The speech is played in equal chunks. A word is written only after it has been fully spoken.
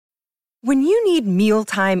When you need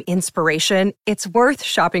mealtime inspiration, it's worth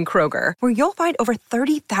shopping Kroger, where you'll find over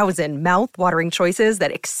 30,000 mouth-watering choices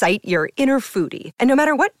that excite your inner foodie. And no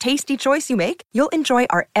matter what tasty choice you make, you'll enjoy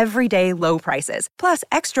our everyday low prices, plus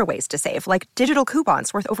extra ways to save, like digital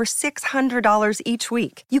coupons worth over $600 each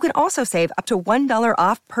week. You can also save up to $1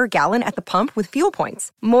 off per gallon at the pump with fuel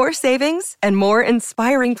points. More savings and more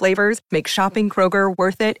inspiring flavors make shopping Kroger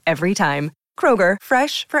worth it every time. Kroger,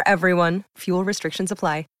 fresh for everyone. Fuel restrictions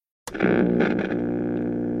apply.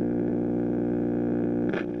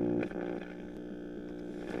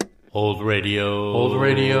 Old radio, old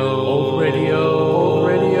radio, old radio, old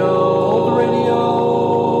radio, old radio.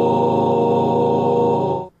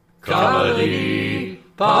 Comedy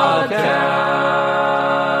Podcast.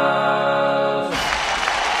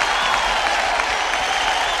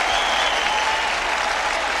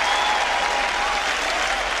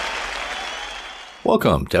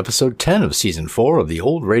 Welcome to episode 10 of season 4 of the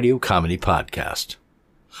Old Radio Comedy Podcast.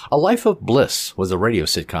 A Life of Bliss was a radio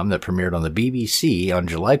sitcom that premiered on the BBC on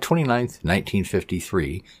July 29,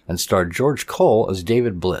 1953, and starred George Cole as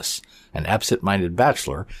David Bliss, an absent-minded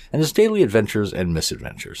bachelor, and his daily adventures and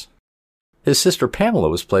misadventures. His sister Pamela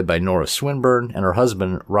was played by Nora Swinburne, and her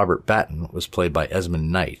husband, Robert Batten, was played by Esmond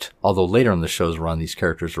Knight, although later in the show's run these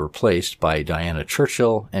characters were replaced by Diana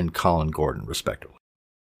Churchill and Colin Gordon, respectively.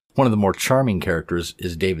 One of the more charming characters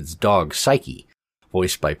is David's dog, Psyche,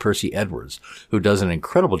 voiced by Percy Edwards, who does an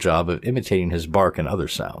incredible job of imitating his bark and other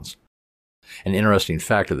sounds. An interesting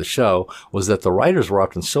fact of the show was that the writers were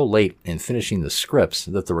often so late in finishing the scripts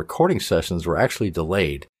that the recording sessions were actually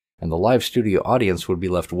delayed, and the live studio audience would be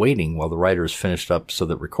left waiting while the writers finished up so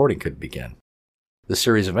that recording could begin. The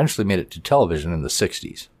series eventually made it to television in the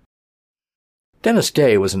 60s. Dennis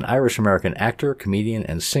Day was an Irish-American actor, comedian,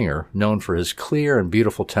 and singer known for his clear and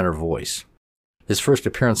beautiful tenor voice. His first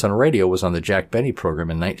appearance on radio was on the Jack Benny program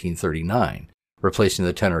in 1939, replacing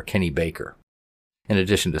the tenor Kenny Baker. In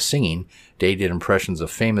addition to singing, Day did impressions of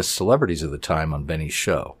famous celebrities of the time on Benny's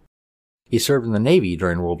show. He served in the Navy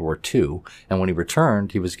during World War II, and when he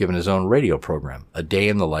returned, he was given his own radio program, A Day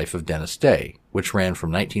in the Life of Dennis Day, which ran from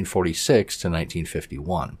 1946 to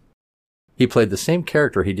 1951. He played the same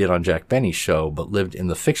character he did on Jack Benny's show, but lived in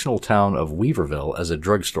the fictional town of Weaverville as a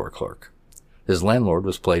drugstore clerk. His landlord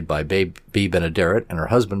was played by Babe B. Benaderet and her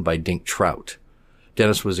husband by Dink Trout.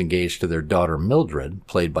 Dennis was engaged to their daughter Mildred,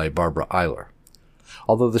 played by Barbara Eiler.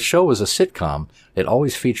 Although the show was a sitcom, it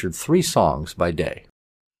always featured 3 songs by Day.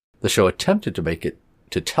 The show attempted to make it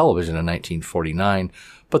to television in 1949,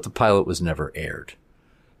 but the pilot was never aired.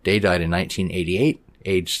 Day died in 1988,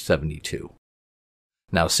 aged 72.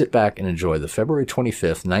 Now sit back and enjoy the February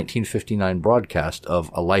 25th, 1959 broadcast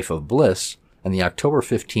of A Life of Bliss and the October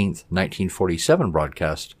 15th, 1947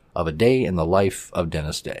 broadcast of A Day in the Life of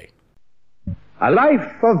Dennis Day. A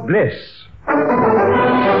Life of Bliss.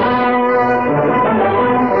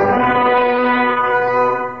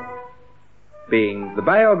 Being the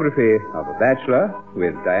biography of a bachelor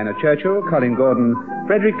with Diana Churchill, Colin Gordon,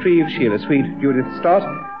 Frederick Treves, Sheila Sweet, Judith Stott,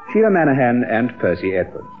 Sheila Manahan, and Percy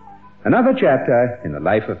Edwards. Another chapter in the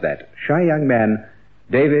life of that shy young man,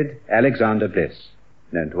 David Alexander Bliss,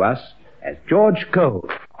 known to us as George Cole.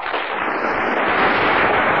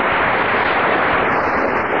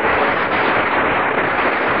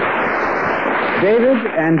 David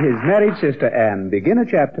and his married sister Anne begin a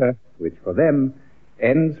chapter which for them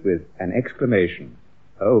ends with an exclamation.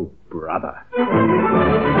 Oh, brother.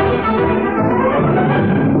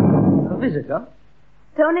 A visitor?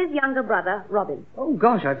 Tony's younger brother, Robin. Oh,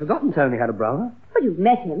 gosh, I'd forgotten Tony had a brother. Well, you've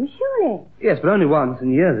met him, surely. Yes, but only once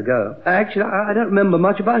and years ago. Actually, I don't remember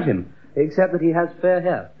much about him, except that he has fair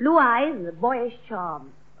hair. Blue eyes and a boyish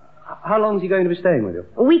charm. How long is he going to be staying with you?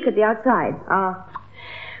 A week at the outside.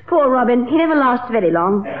 Poor Robin. He never lasts very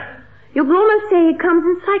long. You can almost say he comes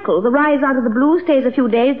in cycles. Arrives out of the blue, stays a few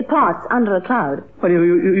days, departs under a cloud. Well,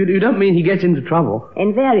 you don't mean he gets into trouble?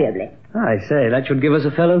 Invariably. I say, that should give us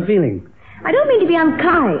a fellow feeling. I don't mean to be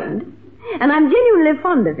unkind, and I'm genuinely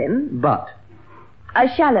fond of him. But? A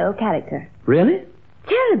shallow character. Really?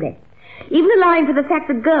 Terribly. Even allowing for the fact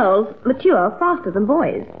that girls mature faster than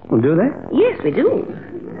boys. Well, do they? Yes, we do.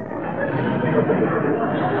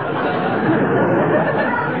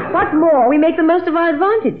 What's more, we make the most of our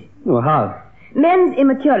advantage. Well, how? Men's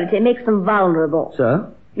immaturity makes them vulnerable.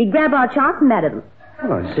 So? We grab our chance and marry them.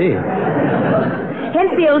 Oh, I see.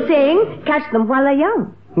 Hence the old saying, catch them while they're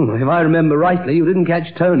young. If I remember rightly, you didn't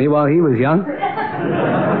catch Tony while he was young.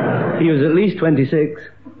 He was at least 26.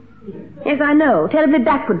 Yes, I know. Terribly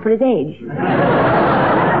backward for his age.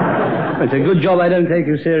 It's a good job I don't take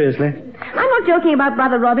you seriously. I'm not not joking about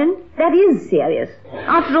Brother Robin. That is serious.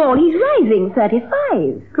 After all, he's rising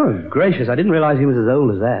 35. Good gracious, I didn't realize he was as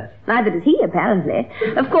old as that. Neither does he, apparently.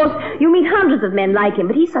 Of course, you meet hundreds of men like him,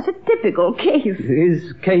 but he's such a typical case.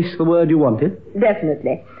 Is case the word you wanted?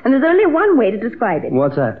 Definitely. And there's only one way to describe it.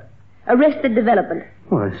 What's that? Arrested development.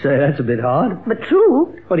 Well, I say, that's a bit hard. But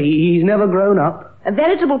true. But he's never grown up. A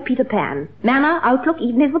veritable Peter Pan. Manner, outlook,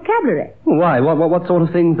 even his vocabulary. Well, why? What sort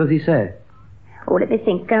of things does he say? Oh, let me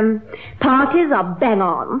think. Parties are bang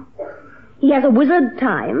on. He has a wizard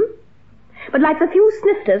time. But likes a few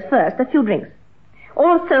snifters first, a few drinks.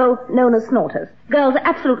 Also known as snorters. Girls are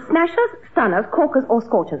absolute smashers, stunners, corkers, or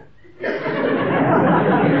scorchers.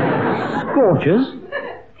 Scorchers?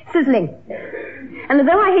 Sizzling. And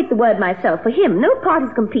though I hate the word myself, for him, no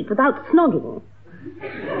party's complete without snogging.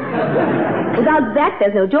 Without that,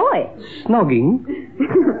 there's no joy. Snogging?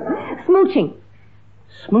 Smooching.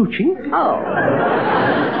 Smooching? Oh.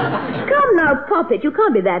 Come now, Poppet, you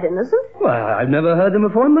can't be that innocent. Well, I've never heard them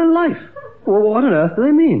before in my life. Well, what on earth do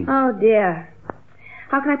they mean? Oh, dear.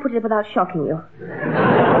 How can I put it without shocking you?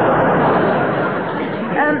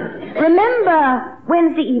 Remember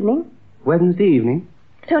Wednesday evening? Wednesday evening?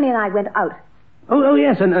 Tony and I went out. Oh,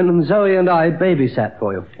 yes, and Zoe and I babysat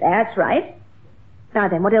for you. That's right. Now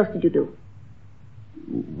then, what else did you do?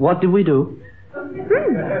 What did we do?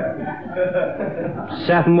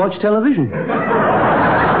 Sat and watched television.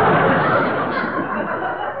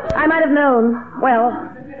 I might have known. Well,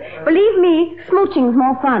 believe me, smooching's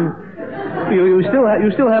more fun. You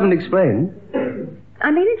still haven't explained.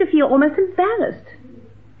 I'm beginning to feel almost embarrassed.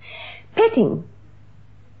 Petting.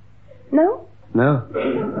 No? No.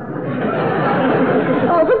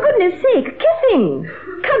 Oh, for goodness sake, kissing,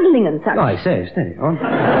 cuddling and such. Oh, I say, steady on.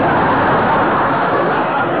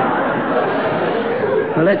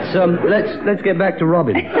 Now, let's get back to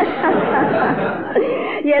Robin.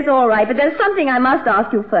 Yes, all right, but there's something I must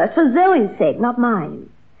ask you first, for Zoe's sake, not mine.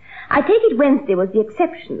 I take it Wednesday was the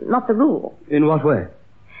exception, not the rule. In what way?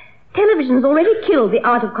 Television's already killed the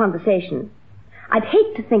art of conversation. I'd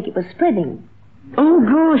hate to think it was spreading. Oh,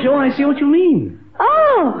 gosh, I see what you mean.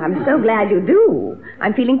 Oh, I'm so glad you do.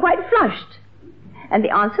 I'm feeling quite flushed. And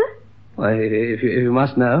the answer? Well, if you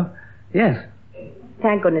must know, yes.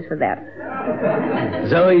 Thank goodness for that.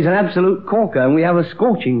 Zoe's an absolute corker, and we have a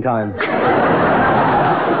scorching time.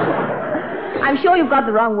 I'm sure you've got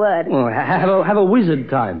the wrong word. Oh, have a wizard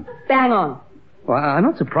time. Bang on. Well, I'm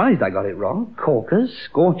not surprised I got it wrong. Corkers,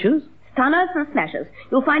 scorchers. Stunners and smashers.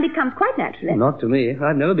 You'll find it comes quite naturally. Not to me.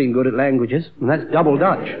 I've never been good at languages, and that's double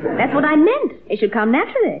Dutch. That's what I meant. It should come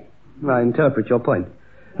naturally. I interpret your point.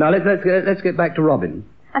 Now, let's get back to Robin.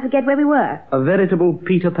 I forget where we were. A veritable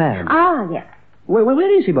Peter Pan. Ah, yes.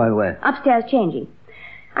 Where is he, by the way? Upstairs changing.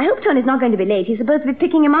 I hope Tony's not going to be late. He's supposed to be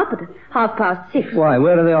picking him up at 6:30. Why?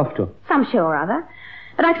 Where are they off to? Some show or other.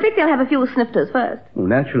 But I expect they'll have a few snifters first. Oh,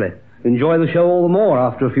 naturally. Enjoy the show all the more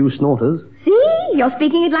after a few snorters. See? You're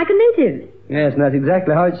speaking it like a native. Yes, and that's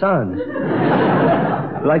exactly how it sounds.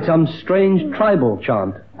 Like some strange tribal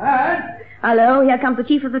chant. Hello, here comes the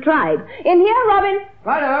chief of the tribe. In here, Robin.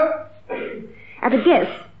 Righto. At a guess,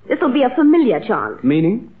 this'll be a familiar chant.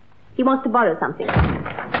 Meaning? He wants to borrow something.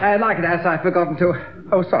 Like it as I've forgotten to...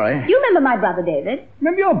 Oh, sorry. You remember my brother, David?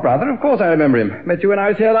 Remember your brother? Of course I remember him. Met you when I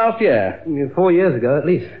was here last year. 4 years ago, at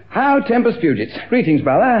least. How tempus fugit. Greetings,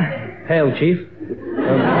 brother. Hail, Chief.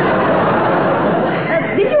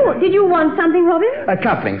 Did you want something, Robin?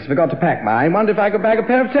 Couplings. Forgot to pack mine. Wonder if I could bag a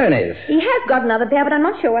pair of Tony's. He has got another pair, but I'm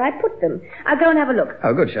not sure where I put them. I'll go and have a look.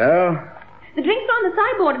 Oh, good show. The drinks are on the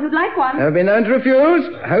sideboard if you'd like one. Never been known to refuse.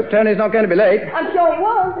 Hope Tony's not going to be late. I'm sure he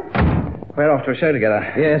won't. We're off to a show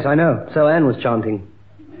together. Yes, I know. So Anne was chanting.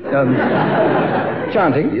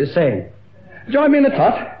 Chanting? You're saying? Join me in the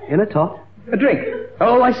tot. In a tot? A drink.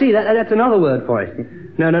 Oh, I see. That's another word for it.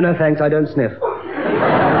 No, thanks. I don't sniff.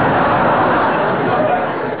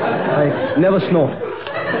 I never snort.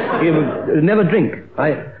 Never drink.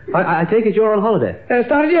 I take it you're on holiday.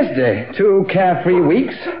 Started yesterday. 2 carefree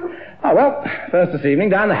weeks. Oh, well, first this evening,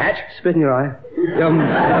 down the hatch. Spit in your eye.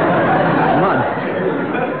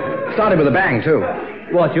 Mud. Started with a bang, too.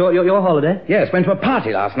 What, your holiday? Yes, went to a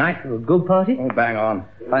party last night. A good party? Oh, bang on.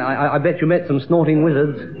 I bet you met some snorting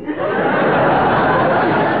wizards.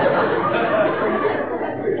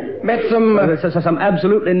 Met some... some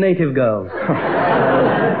absolutely native girls.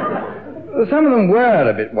 Some of them were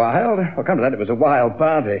a bit wild. Well, come to that, it was a wild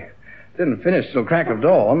party. Didn't finish till crack of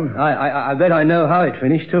dawn. I bet I know how it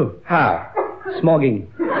finished, too. How? Smogging.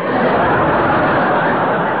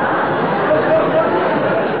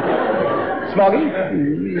 Smogging?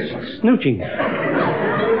 Snooching.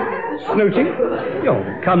 Snooching? Oh,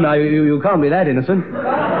 come now, you can't be that innocent.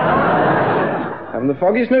 haven't the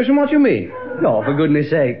foggiest notion what you mean. No, for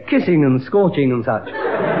goodness sake. Kissing and scorching and such.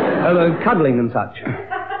 Cuddling and such.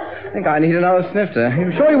 I think I need another snifter.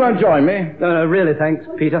 You sure you won't join me? No, really, thanks,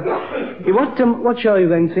 Peter. What show are you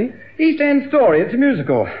going to see? East End Story. It's a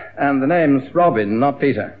musical. And the name's Robin, not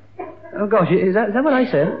Peter. Oh, gosh, is that what I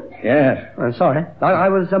said? Yes. I'm sorry. I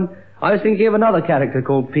was thinking of another character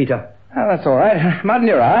called Peter. Oh, that's all right. Mud in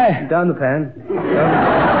your eye. Down the pan.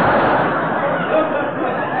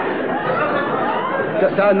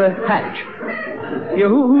 Down the hatch. Yeah,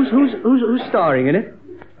 who's starring in it?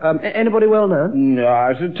 Anybody well known? No,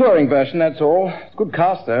 it's a touring version, that's all. It's a good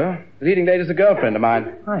cast, though. The leading lady's a girlfriend of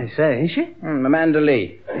mine. I say, is she? Amanda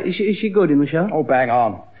Lee. Is she good in the show? Oh, bang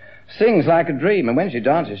on. Sings like a dream, and when she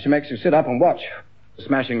dances, she makes you sit up and watch.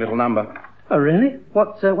 Smashing little number. Oh, really?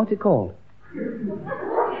 What's it called?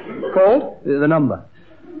 Called? The number.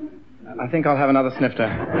 I think I'll have another snifter.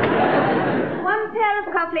 One pair of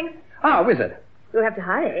cufflinks. Ah, Wizard. You'll have to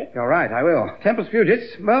hurry. You're right, I will. Tempest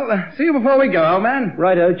Fugits. Well, see you before we go, old man.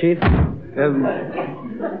 Righto, Chief.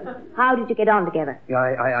 How did you get on together?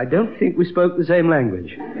 I don't think we spoke the same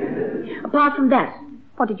language. Apart from that,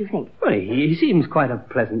 what did you think? Well, he seems quite a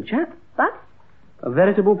pleasant chap. What? A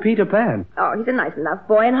veritable Peter Pan. Oh, he's a nice enough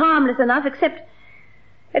boy and harmless enough, except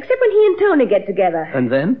when he and Tony get together.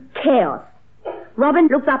 And then? Chaos. Robin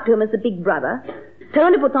looks up to him as the big brother.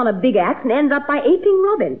 Tony puts on a big act and ends up by aping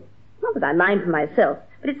Robin. Not that I mind for myself,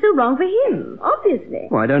 but it's so wrong for him, obviously.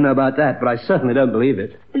 Well, I don't know about that, but I certainly don't believe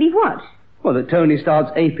it. Believe what? Well, that Tony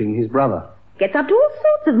starts aping his brother. Gets up to all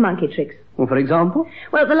sorts of monkey tricks. Well, for example?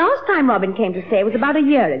 Well, the last time Robin came to stay was about a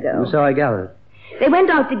year ago. So I gathered. They went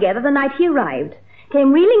out together the night he arrived.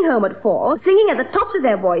 Came reeling home at 4, singing at the tops of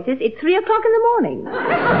their voices at 3 o'clock in the morning.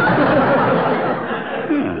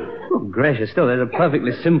 Oh, gracious, still, there's a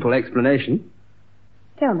perfectly simple explanation.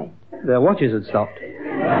 Tell me. Their watches had stopped.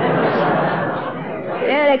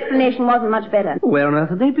 Their explanation wasn't much better. Where on earth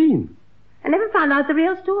had they been? I never found out the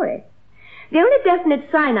real story. The only definite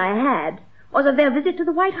sign I had was of their visit to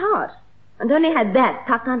the White Hart. And Tony had that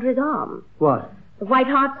tucked under his arm. What? The White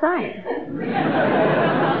Hart sign.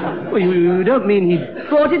 Well, you don't mean he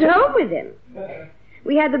Brought it home with him.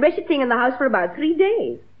 We had the wretched thing in the house for about 3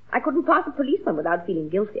 days. I couldn't pass a policeman without feeling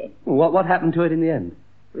guilty. What happened to it in the end?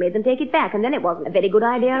 Made them take it back, and then it wasn't a very good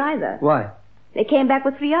idea either. Why? They came back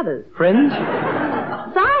with 3 others. Friends?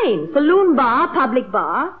 Signs. Saloon bar, public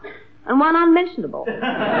bar, and one unmentionable.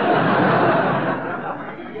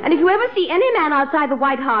 And if you ever see any man outside the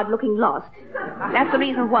White Hart looking lost, that's the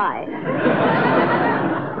reason why.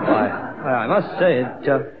 Why, I must say,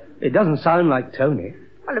 it doesn't sound like Tony.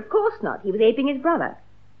 Well, of course not. He was aping his brother.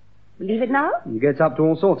 Believe it now? He gets up to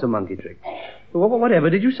all sorts of monkey tricks. Whatever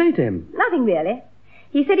did you say to him? Nothing really.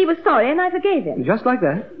 He said he was sorry and I forgave him. Just like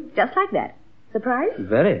that? Just like that. Surprised?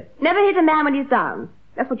 Very. Never hit a man when he's down.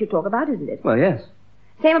 That's what you talk about, isn't it? Well, yes.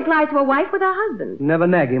 Same applies to a wife with her husband. Never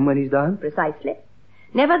nag him when he's down? Precisely.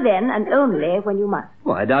 Never then and only when you must.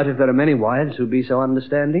 Well, I doubt if there are many wives who'd be so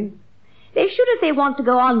understanding. They should if they want to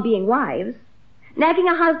go on being wives. Nagging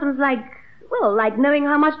a husband's like knowing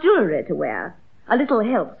how much jewelry to wear. A little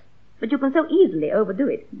helps. But you can so easily overdo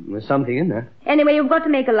it. There's something in there. Anyway, you've got to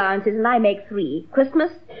make allowances, and I make 3.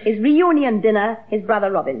 Christmas, his reunion dinner, his brother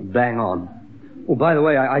Robin. Bang on. Oh, by the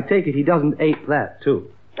way, I take it he doesn't ape that, too.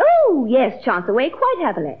 Oh, yes, chance away quite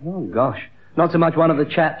happily. Oh, gosh. Not so much one of the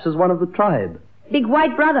chaps as one of the tribe. Big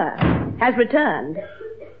white brother has returned.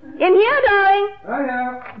 In here, darling.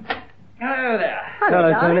 Hello. Hello there. Hello,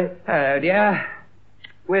 darling. Tony. Hello, dear.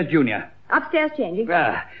 Where's Junior? Upstairs changing.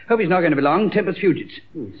 Hope he's not going to be long. Tempest Fugits.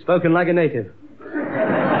 Spoken like a native.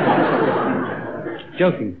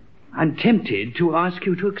 Joking. I'm tempted to ask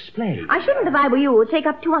you to explain. I shouldn't, if I were you, take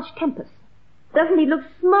up too much tempest. Doesn't he look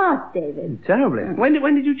smart, David? Terribly.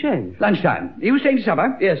 When did you change? Lunchtime. Are you staying to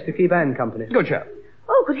supper? Yes, to keep Anne company. Good show.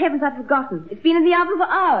 Oh, good heavens, I've forgotten. It's been in the oven for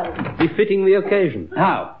hours. Befitting the occasion.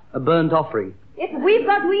 How? A burnt offering. Yes, we've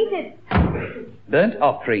got to eat it. Burnt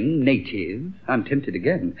offering, native. I'm tempted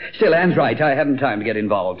again. Still, Anne's right. I haven't time to get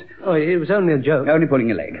involved. Oh, it was only a joke. Only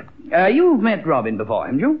pulling a leg. You've met Robin before,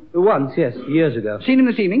 haven't you? Once, yes, years ago. Seen him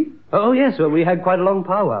this evening? Oh, yes, well, we had quite a long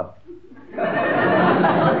powwow.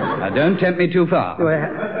 Now, don't tempt me too far. We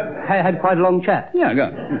had quite a long chat. Yeah, go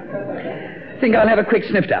on. Think I'll have a quick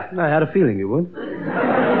snifter. I had a feeling you would.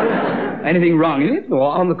 Anything wrong in it? Well,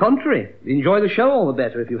 on the contrary. Enjoy the show all the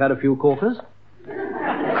better if you've had a few corkers.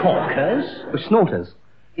 Corkers? Snorters.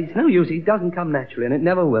 It's no use. It doesn't come naturally, and it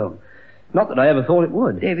never will. Not that I ever thought it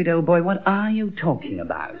would. David, old boy, what are you talking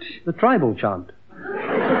about? The tribal chant.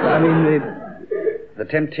 I mean, The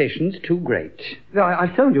temptation's too great.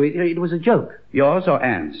 I've told you, it was a joke. Yours or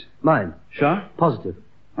Anne's? Mine. Sure? Positive.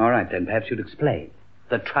 All right, then, perhaps you'd explain.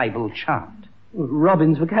 The tribal chant.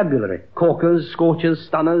 Robin's vocabulary. Corkers, scorchers,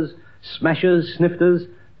 stunners, smashers, snifters,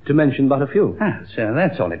 to mention but a few. Ah, so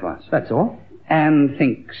that's all it was. That's all. Anne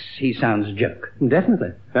thinks he sounds a joke. Definitely.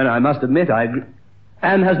 And I must admit, I agree.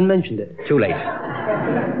 Anne hasn't mentioned it. Too late.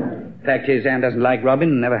 Fact is, Anne doesn't like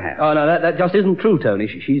Robin, never has. Oh, no, that just isn't true, Tony.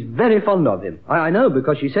 She's very fond of him. I know,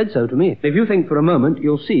 because she said so to me. If you think for a moment,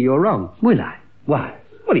 you'll see you're wrong. Will I? Why?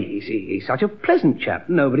 Well, he's such a pleasant chap.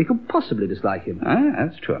 Nobody could possibly dislike him. Ah,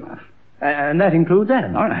 that's true enough. And that includes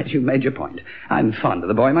Anne. All right, you've made your point. I'm fond of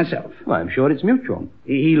the boy myself. Well, I'm sure it's mutual.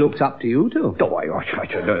 He looks up to you, too. Oh, I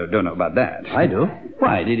don't know about that. I do.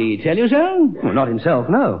 Why, did he tell you so? Well, not himself,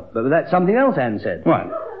 no. But that's something else Anne said. What?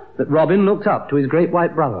 That Robin looks up to his great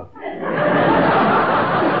white brother.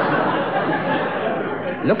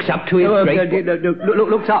 Looks up to his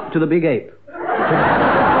looks up to the big ape.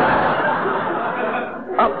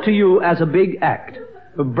 Up to you as a big act.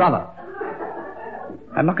 A brother.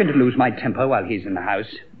 I'm not going to lose my temper while he's in the house.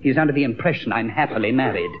 He's under the impression I'm happily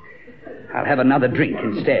married. I'll have another drink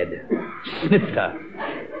instead. Snifter.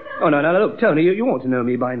 Oh, no, look, Tony, you ought to know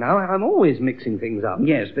me by now. I'm always mixing things up.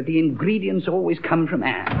 Yes, but the ingredients always come from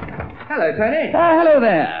Anne. Hello, Tony. Hello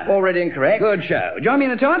there. All ready and correct. Good show. Join me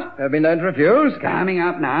in the tot? I've been known to refuse. Coming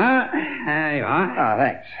up now. There you are. Ah,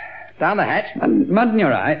 thanks. Down the hatch. Mud in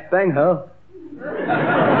your eye. Bang ho.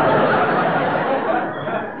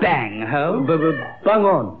 Bang ho. Bung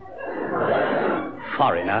on.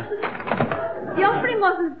 Foreigner. The offering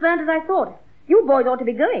wasn't as burnt as I thought. You boys ought to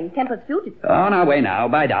be going. Temper's suited. On our way now.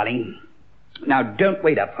 Bye, darling. Now, don't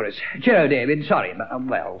wait up for us. Cheerio, David. Sorry, but,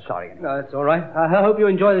 sorry. No, that's all right. I hope you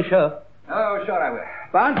enjoy the show. Oh, sure I will.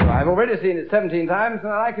 But I've already seen it 17 times,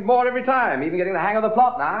 and I like it more every time. Even getting the hang of the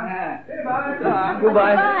plot now. Goodbye.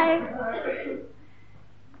 Goodbye. Bye.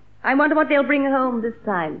 I wonder what they'll bring home this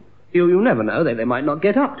time. You never know. They might not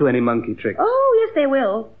get up to any monkey trick. Oh, yes, they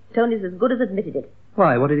will. Tony's as good as admitted it.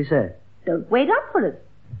 Why? What did he say? Don't wait up for us.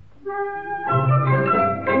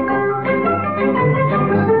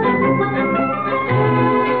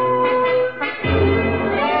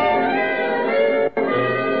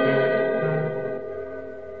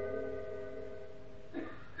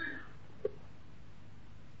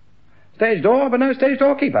 Stage door, but no stage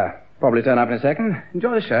door keeper. Probably turn up in a second.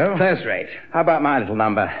 Enjoy the show. First rate. How about my little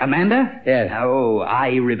number? Amanda? Yes. Oh,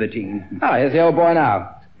 eye-riveting. Ah, here's the old boy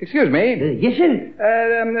now. Excuse me. Yes,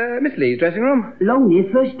 sir. Miss Lee's dressing room? Along near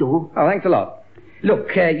first door. Oh, thanks a lot.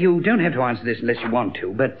 Look, you don't have to answer this unless you want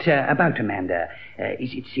to, but about Amanda,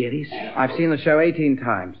 is it serious? I've seen the show 18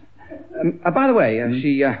 times. By the way,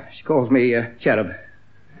 she calls me Cherub.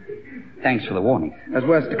 Thanks for the warning. As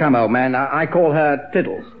worse to come, old man, I call her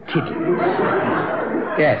Tiddles. Tiddles?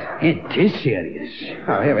 Yes. It is serious.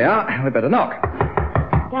 Oh, here we are. We'd better knock.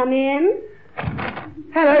 Come in.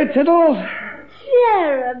 Hello, Tiddles.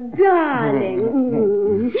 Cherub,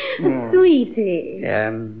 darling. Sweetie.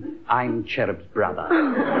 I'm Cherub's brother.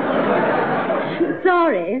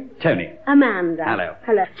 Sorry. Tony. Amanda. Hello.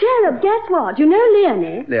 Hello. Cherub, guess what? You know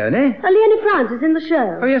Leonie? Leonie? Leonie Francis in the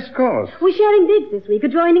show. Oh, yes, of course. We're sharing digs this week,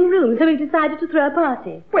 adjoining rooms, so we've decided to throw a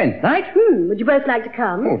party. When? Tonight? Would you both like to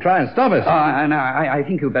come? Oh, try and stop us. No, I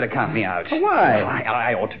think you'd better count me out. Why?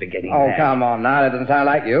 I ought to be getting Oh, there. come on now. That doesn't sound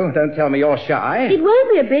like you. Don't tell me you're shy. It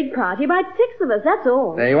won't be a big party, about 6 of us, that's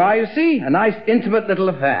all. There you are, you see. A nice, intimate little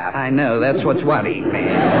affair. I know, that's what's worrying me.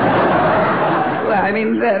 Well, I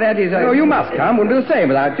mean, that is... Oh, you must come. Wouldn't do the same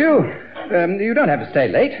without you. You don't have to stay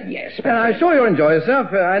late. Yes, And I'm sure you'll enjoy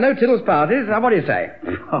yourself. I know Tiddles' parties. Now, what do you say?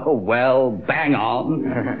 Oh, well, bang on.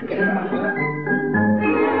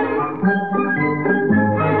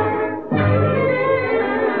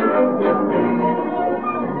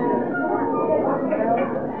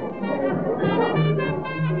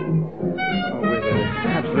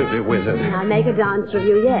 Absolutely wizard. I'll make a dancer of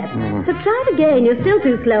you yet. So try it again. You're still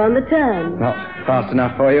too slow on the turn. Not fast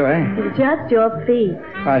enough for you, eh? Just your feet.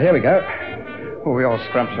 Right, here we go. Oh, we're all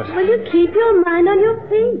scrumptious. Will you keep your mind on your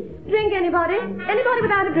feet? Drink, anybody? Anybody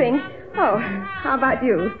without a drink? Oh, how about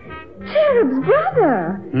you? Cherub's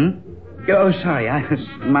brother. Oh, sorry, I was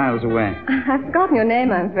miles away. I've forgotten your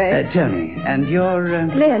name, I'm afraid. Tony, and you're...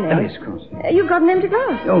 Leonie. Oh, yes, of course. You've got an empty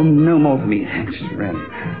glass. Oh, no more for me, thanks, really.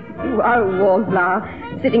 You are a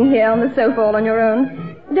wallflower, sitting here on the sofa all on your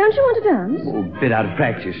own. Don't you want to dance? Oh, a bit out of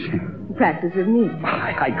practice. Practice with me.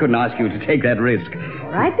 I couldn't ask you to take that risk.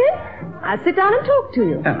 All right, then. I'll sit down and talk to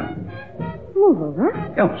you. Oh, Move over.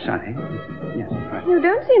 sorry. Yes, right. You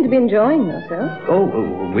don't seem to be enjoying yourself.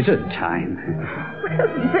 Oh, wizard time.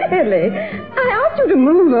 Really? I asked you to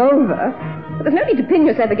move over. But there's no need to pin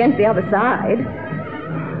yourself against the other side.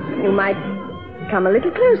 You might come a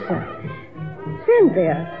little closer. friend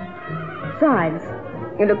there. Besides,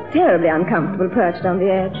 you look terribly uncomfortable perched on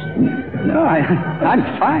the edge. No,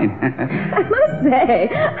 I'm fine. I must say,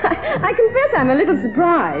 I confess I'm a little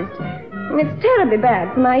surprised. It's terribly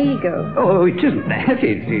bad for my ego. Oh, it isn't that.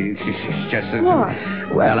 It's just that... What?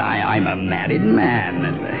 Well, I'm a married man.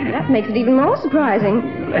 That makes it even more surprising.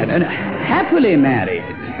 And happily married.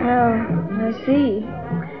 Oh, I see.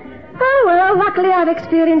 Oh, well, luckily I've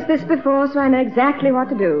experienced this before, so I know exactly what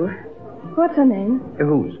to do. What's her name?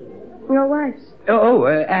 Whose? Your wife's.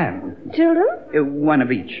 Anne. Children? One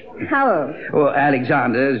of each. How old? Oh,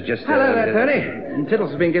 Alexander's just... Hello there, Tony. Tiddles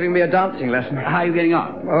has been giving me a dancing lesson. How are you getting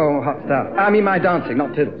on? Oh, hot stuff. I mean my dancing,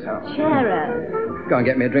 not Tiddles. Sharon. Go and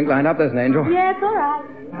get me a drink lined up. There's an angel. Yes, all right.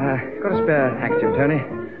 Got a spare handkerchief, Tony.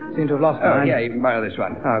 Seem to have lost mine. Yeah, you can borrow this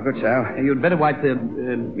one. Oh, good show. You'd better wipe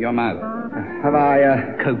your mouth. Have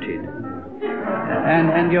I, Coated.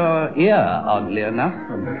 And your ear, oddly enough.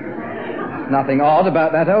 Nothing odd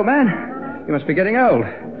about that, old man. You must be getting old.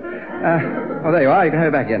 There you are. You can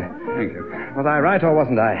hurry back in. Thank you. Was I right or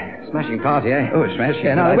wasn't I? Smashing party, eh? Oh, smashing.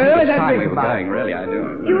 Yeah, now, I where think is it's that time drink we were about? going, really, I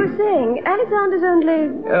do. You were saying Alexander's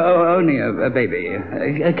only... Only a baby.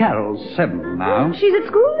 Carol's 7 now. She's at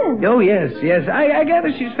school then? Oh, yes. I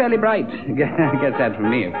gather she's fairly bright. Gets that from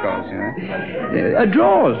me, of course.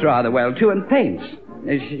 Draws rather well, too, and paints.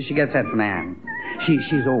 She gets that from Anne.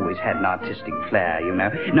 She's always had an artistic flair, you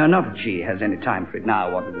know. No, not that she has any time for it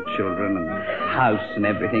now, what with the children and house and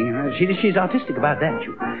everything. You know. She's artistic about that,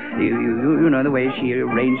 you know, the way she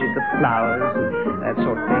arranges the flowers and that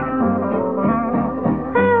sort of thing.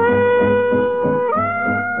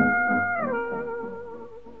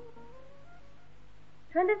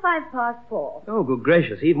 4:25. Oh, good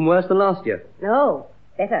gracious. Even worse than last year. No,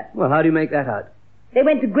 better. Well, how do you make that out? They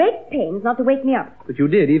went to great pains not to wake me up. But you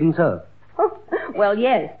did, even so. Well,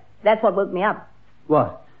 yes. That's what woke me up.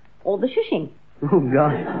 What? All the shushing. Oh,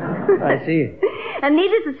 God. I see. And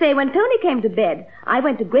needless to say, when Tony came to bed, I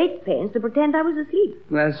went to great pains to pretend I was asleep.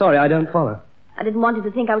 Sorry, I don't follow. I didn't want him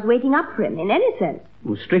to think I was waiting up for him in any sense.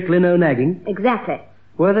 Well, strictly no nagging. Exactly.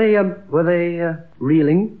 Were they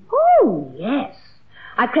reeling? Oh, yes.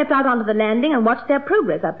 I crept out onto the landing and watched their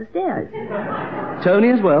progress up the stairs. Tony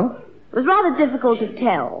as well? It was rather difficult to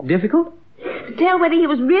tell. Difficult? To tell whether he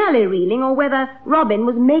was really reeling or whether Robin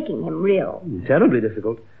was making him reel. Terribly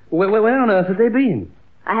difficult. Where on earth have they been?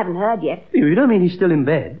 I haven't heard yet. You don't mean he's still in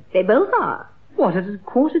bed? They both are. What, at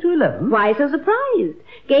 11:15? Why so surprised?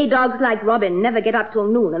 Gay dogs like Robin never get up till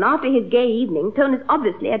noon, and after his gay evening, Tony's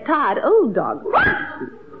obviously a tired old dog.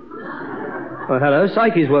 Oh, hello.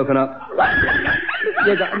 Psyche's woken up.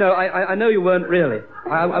 Yes, no, I know you weren't really.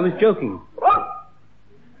 I was joking.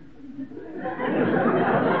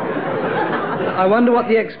 I wonder what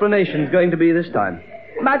the explanation's going to be this time.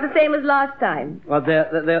 About the same as last time. Well,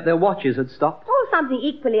 their watches had stopped. Oh, something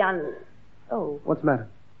equally Oh, What's the matter?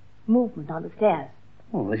 movement on the stairs.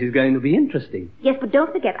 Oh, this is going to be interesting. Yes, but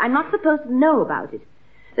don't forget, I'm not supposed to know about it.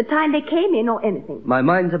 The time they came in or anything. My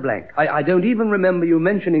mind's a blank. I don't even remember you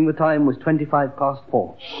mentioning the time was 4:25.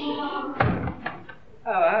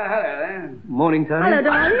 Oh, hello there. Morning, Tony. Hello,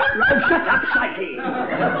 darling. Shut up, Psyche!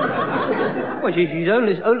 Well, she's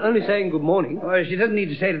only saying good morning. Well, she doesn't need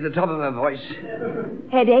to say it at the top of her voice.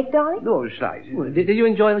 Headache, darling? No, slight. Well, did you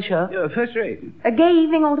enjoy the show? First rate. A gay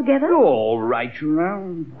evening altogether? All right, you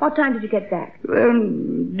know. What time did you get back?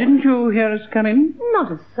 Didn't you hear us come in?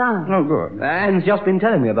 Not a sound. Oh, good. Anne's just been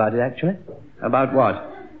telling me about it, actually. About what?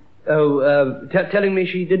 Oh, telling me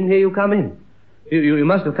she didn't hear you come in. You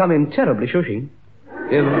must have come in terribly shushing.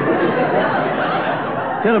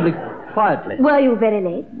 Terribly quietly. Were you very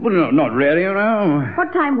late? Well, no, not really, you know.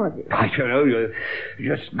 What time was it? I don't know.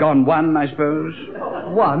 You're just gone 1, I suppose.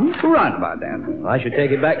 1? Right about that. I should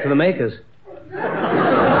take it back to the makers.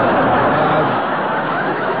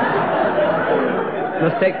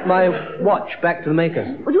 Must take my watch back to the makers.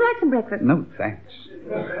 Would you like some breakfast? No, thanks.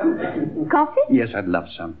 Coffee? Yes, I'd love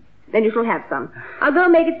some. Then you shall have some. I'll go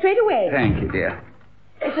and make it straight away. Thank you, dear.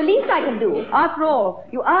 It's the least I can do. After all,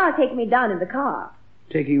 you are taking me down in the car.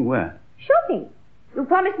 Taking you where? Shopping. You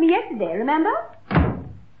promised me yesterday, remember?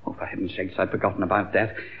 Oh, for heaven's sakes, I'd forgotten about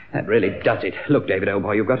that. That really does it. Look, David, old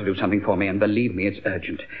boy, you've got to do something for me, and believe me, it's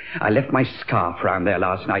urgent. I left my scarf round there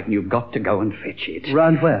last night, and you've got to go and fetch it.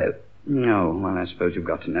 Round where? No, well, I suppose you've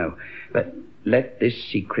got to know. But let this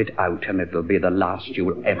secret out, and it'll be the last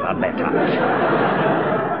you'll ever let out.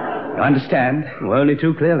 You understand? Well, only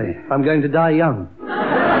too clearly. I'm going to die young.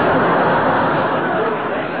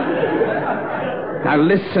 Now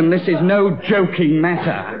listen, this is no joking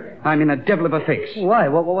matter. I'm in a devil of a fix. Why?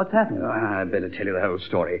 What's happened? I'd better tell you the whole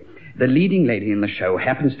story. The leading lady in the show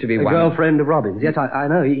happens to be The one... girlfriend of Robin's. Yes, I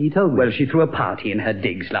know. He told me. Well, she threw a party in her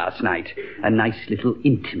digs last night. A nice little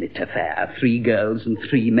intimate affair. 3 girls and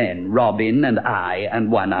 3 men. Robin and I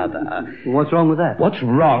and one other. What's wrong with that? What's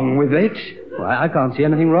wrong with it? Well, I can't see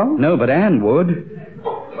anything wrong. No, but Anne would.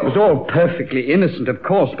 It was all perfectly innocent, of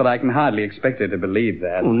course, but I can hardly expect her to believe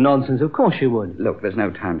that. Oh, nonsense. Of course she would. Look, there's no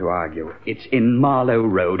time to argue. It's in Marlow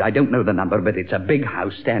Road. I don't know the number, but it's a big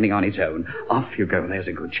house standing on its own. Off you go. There's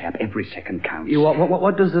a good chap. Every second counts.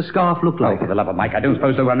 What does the scarf look like? Oh, for the love of Mike, I don't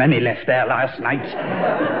suppose there were many left there last night.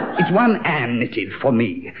 It's one Anne knitted for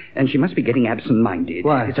me, and she must be getting absent-minded.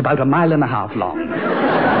 Why? It's about 1.5 miles long.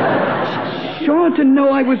 Sure to know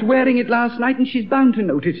I was wearing it last night, and she's bound to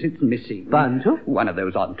notice it's missing. Bound to? One of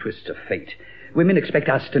those odd twists of fate. Women expect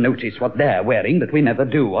us to notice what they're wearing, but we never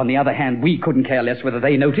do. On the other hand, we couldn't care less whether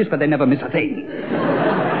they notice, but they never miss a thing.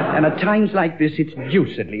 And at times like this, it's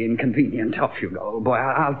deucedly inconvenient. Off you go, old boy.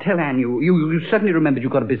 I'll tell Anne you suddenly remembered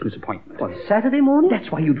you've got a business appointment. What, Saturday morning?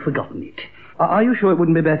 That's why you'd forgotten it. Are you sure it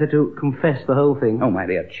wouldn't be better to confess the whole thing? Oh, my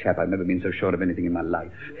dear chap, I've never been so sure of anything in my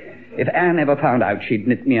life. If Anne ever found out, she'd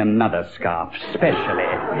knit me another scarf, specially.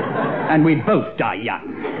 And we'd both die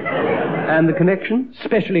young. And the connection?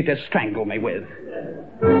 Specially to strangle me with.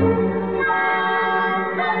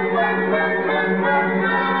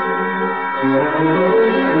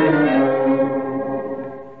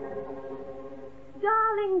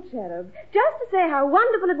 Darling Cherub, just to say how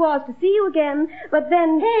wonderful it was to see you again, but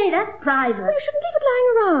then... Hey, that's private. Well, you shouldn't leave it lying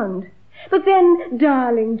around. But then,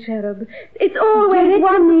 darling Cherub, it's always Give it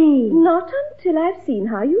to me. Not until I've seen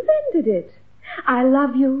how you've ended it. I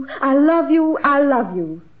love you, I love you, I love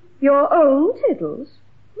you. Your own Tiddles.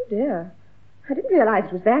 Oh, dear. I didn't realize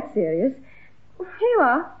it was that serious. Here you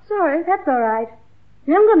are. Sorry, that's all right.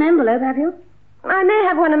 You haven't got an envelope, have you? I may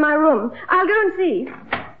have one in my room. I'll go and see.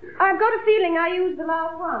 I've got a feeling I used the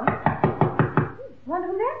last one. Wonder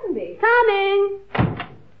who that can be. Coming.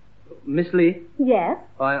 Miss Lee? Yes?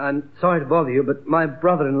 I'm sorry to bother you, but my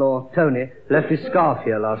brother-in-law, Tony, left his scarf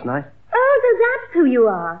here last night. Oh, so that's who you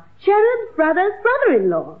are. Cherub's brother's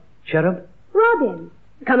brother-in-law. Cherub? Robin.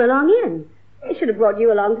 Come along in. They should have brought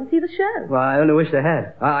you along to see the show. Well, I only wish they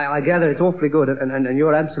had. I gather it's awfully good, and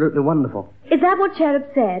you're absolutely wonderful. Is that what Cherub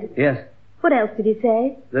said? Yes. What else did he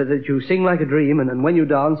say? That you sing like a dream, and when you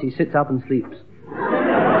dance, he sits up and sleeps.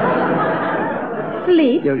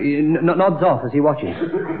 Sleep? He nods off as he watches.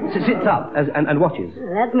 Sits up and watches.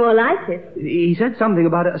 Well, that's more like it. He said something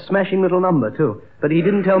about a smashing little number, too, but he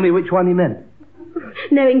didn't tell me which one he meant.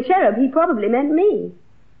 Knowing Cherub, he probably meant me.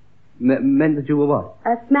 Meant that you were what?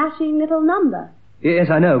 A smashing little number. Yes,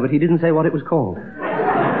 I know, but he didn't say what it was called. The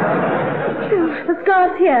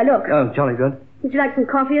scarf's here, look. Oh, jolly good. Would you like some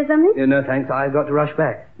coffee or something? No, thanks. I've got to rush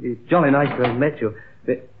back. It's jolly nice to have met you.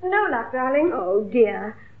 But... No luck, darling. Oh,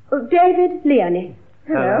 dear. Oh, David Leone.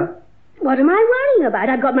 Hello. What am I worrying about?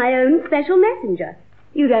 I've got my own special messenger.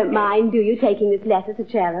 You don't mind, do you, taking this letter to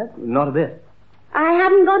Cherub? Not a bit. I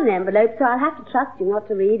haven't got an envelope, so I'll have to trust you not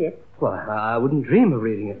to read it. Well, I wouldn't dream of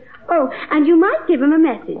reading it. Oh, and you might give him a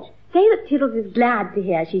message. Say that Tiddles is glad to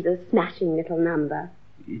hear she's a smashing little number.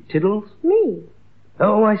 Tiddles? Me.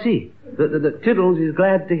 Oh, I see. That Tiddles is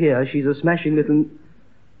glad to hear she's a smashing little...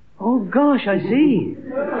 Oh, gosh, I see.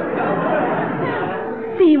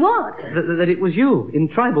 See what? That it was you, in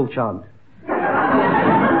tribal chant.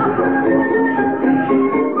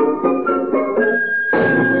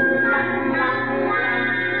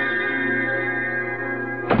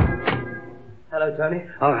 Hello, Tony.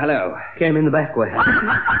 Oh, hello. Came in the back way.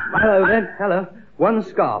 Hello, then. Hello. One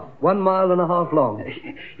scarf, 1.5 miles long.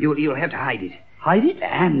 You'll have to hide it. Hide it?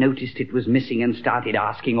 Anne noticed it was missing and started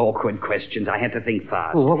asking awkward questions. I had to think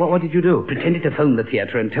fast. Oh, what did you do? Pretended to phone the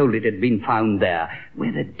theatre and told it had been found there.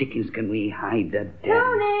 Where the dickens can we hide the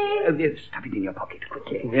Tony! Stuff it in your pocket,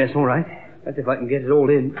 quickly. Yes, all right. That's if I can get it all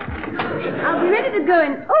in. I'll be ready to go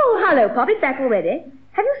in. Oh, hello, Pop. It's back already.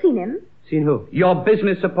 Have you seen him? Seen who? Your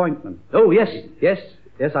business appointment. Oh, yes,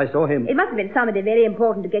 I saw him. It must have been somebody very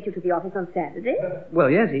important to get you to the office on Saturday. Well,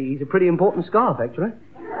 yes, he's a pretty important scarf, actually.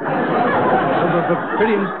 A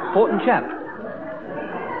pretty important chap.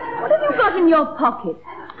 What have you got in your pocket?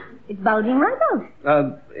 It's bulging right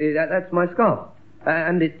out. That's my scarf.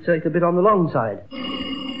 And it's a bit on the long side.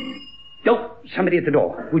 Oh, somebody at the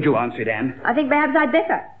door. Would you answer it, Anne? I think perhaps I'd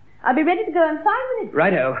better. I'll be ready to go in 5 minutes.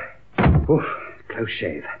 Righto. Oof, close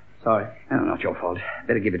shave. Sorry. Oh, not your fault.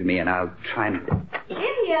 Better give it to me and I'll try and...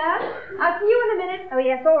 In here. I'll see you in a minute. Oh,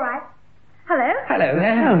 yes, all right. Hello? Hello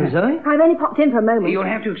there. Hello, Zoe. I've only popped in for a moment. You'll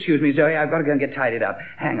have to excuse me, Zoe. I've got to go and get tidied up.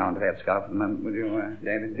 Hang on to that scarf for a moment, would you,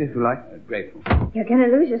 David? If you like. Grateful. You're going to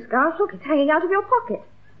lose your scarf. Look, it's hanging out of your pocket.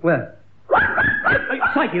 Where? Hey,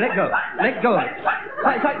 Psyche, let go. Let go.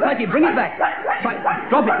 Psyche, bring it back.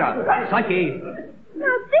 Drop it down. Psyche.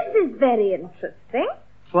 Now, this is very interesting.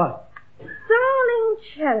 What? Darling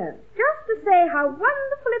Cherub, just to say how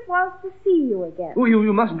wonderful it was to see you again. Oh,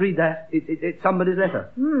 you mustn't read that. It's somebody's letter.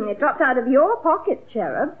 It dropped out of your pocket,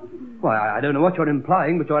 Cherub. Why, I don't know what you're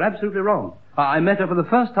implying, but you're absolutely wrong. I met her for the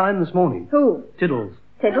first time this morning. Who? Tiddles.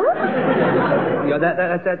 Tiddles? Yeah,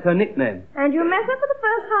 that's her nickname. And you met her for the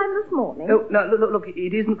first time this morning? Oh, no, look,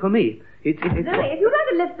 it isn't for me. It's Lily, if you'd like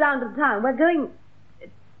a lift down to town, we're going...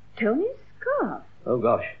 Tony's scarf. Oh,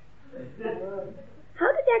 gosh.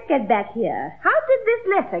 How did that get back here? How did this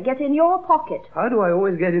letter get in your pocket? How do I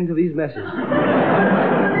always get into these messes?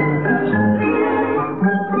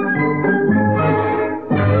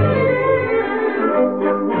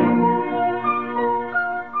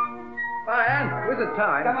 Bye, Anne. Wizard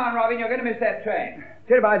time. Come on, Robin, you're going to miss that train.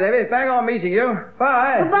 Goodbye, David. Bang on meeting you.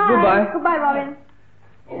 Bye. Goodbye. Goodbye, Robin.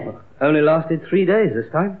 Only lasted 3 days this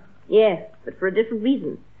time. Yes, but for a different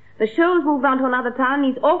reason. The show's moved on to another town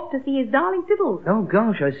and he's off to see his darling Tiddles. Oh,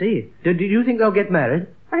 gosh, I see. Do you think they'll get married?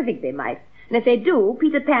 I think they might. And if they do,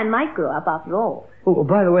 Peter Pan might grow up after all. Oh,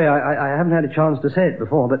 by the way, I haven't had a chance to say it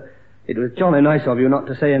before, but it was jolly nice of you not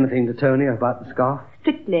to say anything to Tony about the scarf.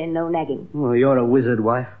 Strictly no nagging. Well, you're a wizard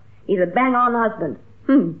wife. He's a bang-on husband.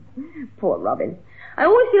 Poor Robin. I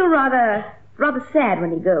always feel rather sad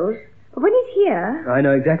when he goes. But when he's here... I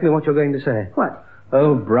know exactly what you're going to say. What?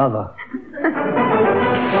 Oh, brother.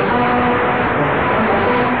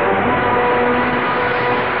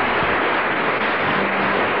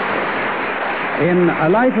 In A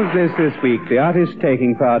Life of Bliss this week, the artists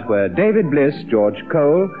taking part were David Bliss, George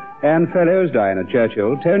Cole, Anne Fellows, Diana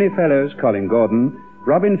Churchill, Tony Fellows, Colin Gordon,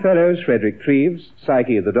 Robin Fellows, Frederick Treves,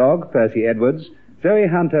 Psyche the dog, Percy Edwards, Zoe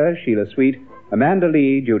Hunter, Sheila Sweet, Amanda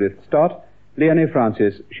Lee, Judith Stott, Leonie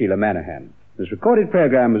Francis, Sheila Manahan. This recorded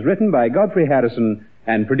program was written by Godfrey Harrison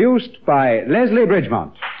and produced by Leslie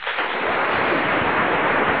Bridgemont.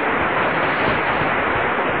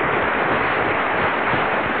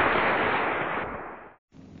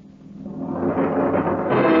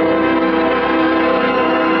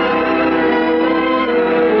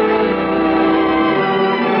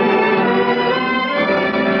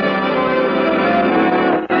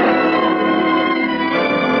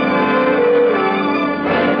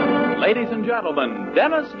 Ladies and gentlemen,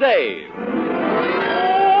 Dennis Day.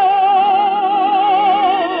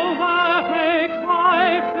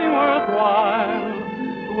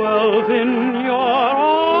 In your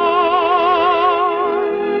arms,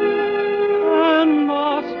 and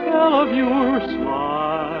the spell of your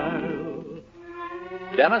smile.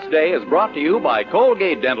 Dennis Day is brought to you by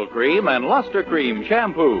Colgate Dental Cream and Luster Cream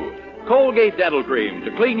Shampoo. Colgate Dental Cream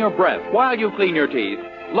to clean your breath while you clean your teeth.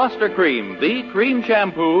 Luster Cream, the cream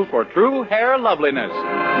shampoo for true hair loveliness.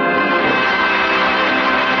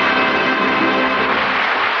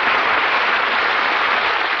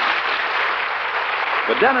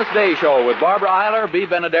 The Dennis Day Show with Barbara Eiler, Bea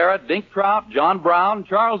Benadera, Dink Trout, John Brown,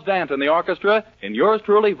 Charles Dant and the orchestra, and yours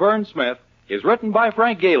truly, Vern Smith, is written by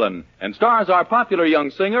Frank Galen and stars our popular young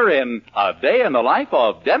singer in A Day in the Life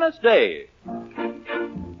of Dennis Day.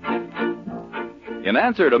 In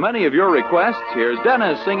answer to many of your requests, here's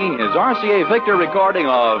Dennis singing his RCA Victor recording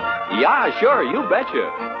of Yeah, Sure, You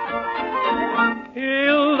Betcha.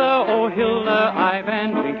 Hilda, oh Hilda, I've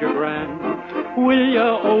and think you're grand. Will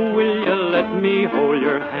ya, oh will ya, let me hold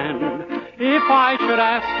your hand. If I should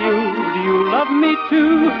ask you, do you love me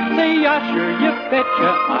too? Say yeah, sure, you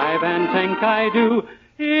betcha, I've and think I do.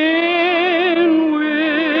 In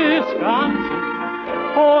Wisconsin,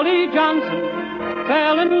 Polly Johnson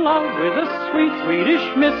fell in love with a sweet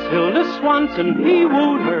Swedish Miss Hilda Swanson. He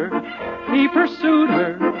wooed her, he pursued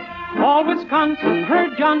her. All Wisconsin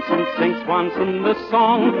heard Johnson sing Swanson the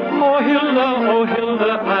song. Oh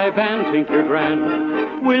Hilda, I van think you're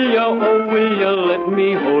grand. Will ya, oh will ya, let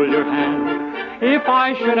me hold your hand. If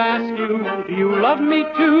I should ask you, do you love me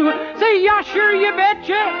too? Say yeah, sure, you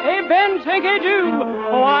betcha, hey Ben, think I do.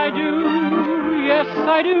 Oh, I do, yes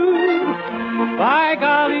I do. By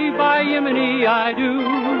golly, by Yemeni, I do.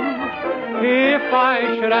 If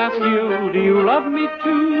I should ask you, do you love me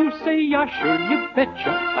too? Say yeah, sure, you betcha,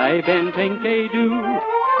 I ben think I do.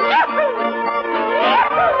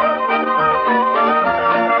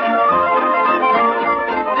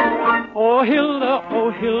 Oh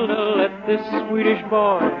Hilda, let this Swedish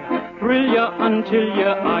boy thrill ya until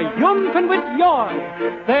ya are yumpin' with joy.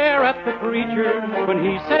 There at the preacher's when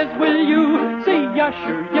he says, will you? Say yeah,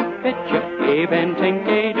 sure, you betcha, I ben think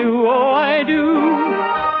I do. Oh, I do.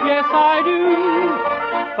 Yes, I do.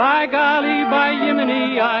 By golly, by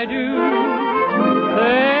Yemeni, I do.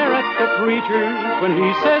 There at the preachers when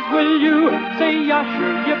he says, will you? Say,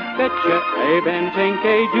 yasher, you betcha, I bantink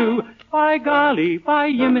I do. By golly, by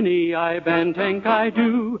Yiminy, I bantink I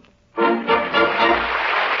do.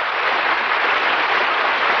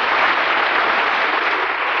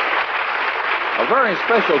 A very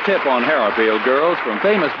special tip on hair appeal, girls, from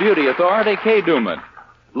famous beauty authority Kay Duman.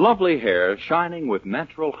 Lovely hair, shining with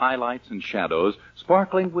natural highlights and shadows,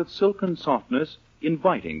 sparkling with silken softness,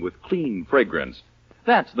 inviting with clean fragrance.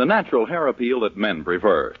 That's the natural hair appeal that men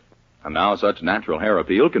prefer. And now such natural hair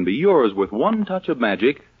appeal can be yours with one touch of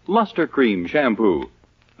magic, Luster Cream Shampoo.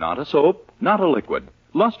 Not a soap, not a liquid.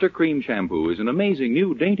 Luster Cream Shampoo is an amazing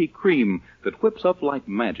new dainty cream that whips up like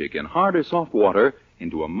magic in hard or soft water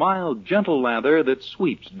into a mild, gentle lather that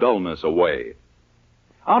sweeps dullness away.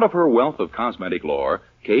 Out of her wealth of cosmetic lore,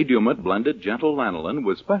 Kay Dumet blended gentle lanolin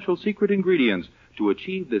with special secret ingredients to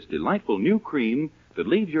achieve this delightful new cream that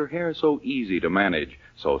leaves your hair so easy to manage,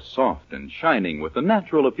 so soft and shining with the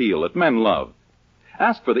natural appeal that men love.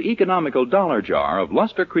 Ask for the economical dollar jar of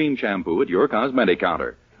Luster Cream Shampoo at your cosmetic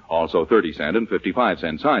counter. Also 30-cent and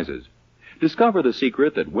 55-cent sizes. Discover the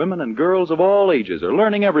secret that women and girls of all ages are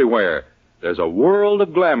learning everywhere. There's a world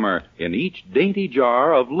of glamour in each dainty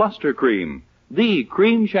jar of Luster Cream, the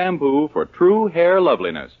cream shampoo for true hair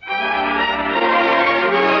loveliness.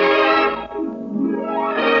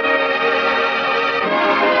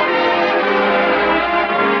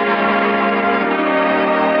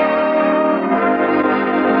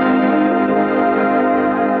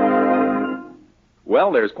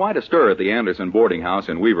 Well, there's quite a stir at the Anderson boarding house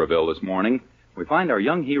in Weaverville this morning. We find our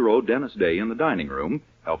young hero, Dennis Day, in the dining room,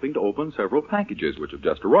 helping to open several packages which have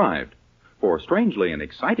just arrived. For strangely and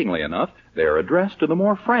excitingly enough, they're addressed to the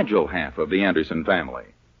more fragile half of the Anderson family.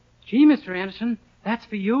 Gee, Mr. Anderson, that's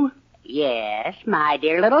for you? Yes, my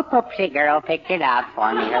dear little Poopsie girl picked it out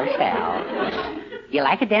for me herself. You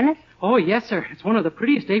like it, Dennis? Oh, yes, sir. It's one of the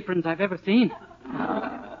prettiest aprons I've ever seen.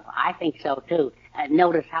 Oh, I think so, too.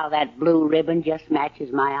 Notice how that blue ribbon just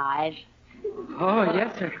matches my eyes? Oh,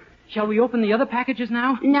 yes, sir. Shall we open the other packages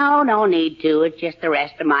now? No need to. It's just the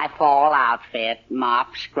rest of my fall outfit.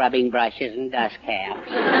 Mops, scrubbing brushes, and dust caps.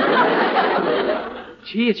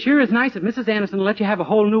 Gee, it sure is nice of Mrs. Anderson to let you have a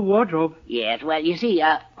whole new wardrobe. Yes, well, you see,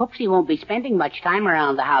 Poopsie won't be spending much time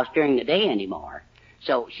around the house during the day anymore.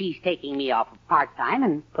 So she's taking me off of part-time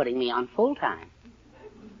and putting me on full-time.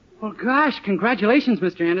 Well, gosh, congratulations,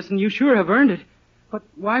 Mr. Anderson. You sure have earned it. But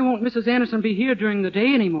why won't Mrs. Anderson be here during the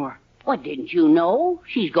day anymore? What, didn't you know?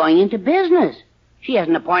 She's going into business. She has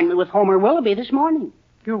an appointment with Homer Willoughby this morning.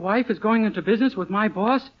 Your wife is going into business with my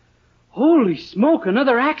boss? Holy smoke,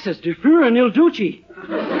 another Axis, De Fuhrer and Il Duce.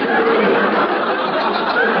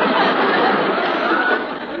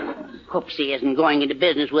 Poopsie isn't going into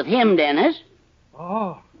business with him, Dennis.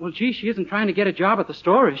 Oh, well, gee, she isn't trying to get a job at the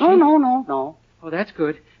store, is she? Oh, no. Oh, that's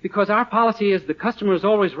good, because our policy is the customer is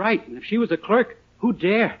always right, and if she was a clerk, who'd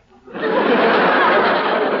dare?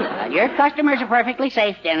 Your customers are perfectly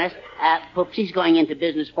safe, Dennis. Poopsie's going into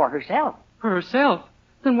business for herself. For herself?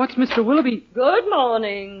 Then what's Mr. Willoughby? Good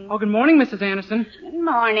morning. Oh, good morning, Mrs. Anderson. Good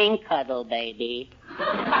morning, cuddle baby.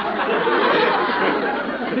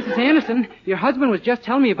 Mrs. Anderson, your husband was just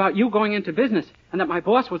telling me about you going into business and that my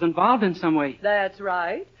boss was involved in some way. That's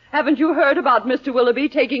right. Haven't you heard about Mr. Willoughby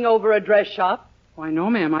taking over a dress shop? Why, no,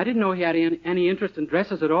 ma'am. I didn't know he had any interest in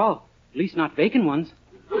dresses at all. At least not vacant ones.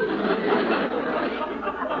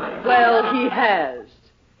 Well, he has.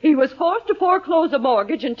 He was forced to foreclose a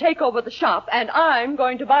mortgage and take over the shop, and I'm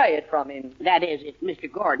going to buy it from him. That is, if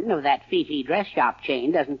Mr. Gordon of that Fifi dress shop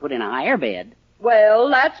chain doesn't put in a higher bid. Well,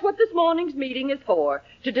 that's what this morning's meeting is for,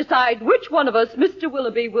 to decide which one of us Mr.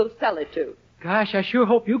 Willoughby will sell it to. Gosh, I sure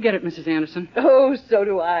hope you get it, Mrs. Anderson. Oh, so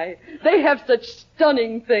do I. They have such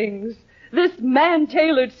stunning things. This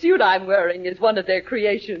man-tailored suit I'm wearing is one of their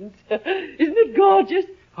creations. Isn't it gorgeous?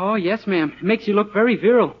 Oh, yes, ma'am. It makes you look very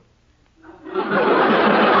virile.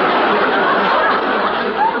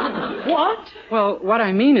 What? Well, what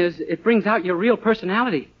I mean is, it brings out your real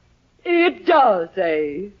personality. It does,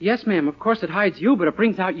 eh? Yes, ma'am. Of course it hides you, but it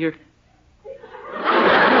brings out your...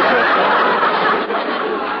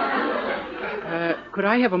 Could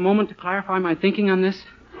I have a moment to clarify my thinking on this?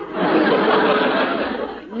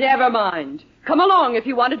 Never mind. Come along if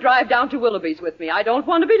you want to drive down to Willoughby's with me. I don't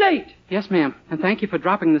want to be late. Yes, ma'am. And thank you for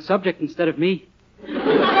dropping the subject instead of me.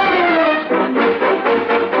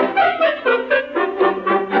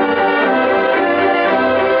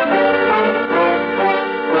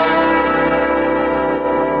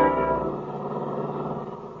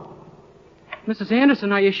 Mrs.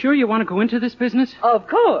 Anderson, are you sure you want to go into this business? Of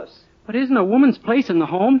course. But isn't a woman's place in the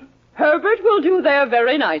home? Herbert will do there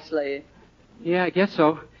very nicely. Yeah, I guess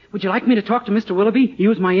so. Would you like me to talk to Mr. Willoughby?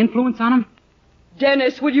 Use my influence on him?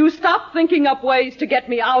 Dennis, will you stop thinking up ways to get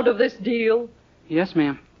me out of this deal? Yes,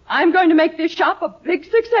 ma'am. I'm going to make this shop a big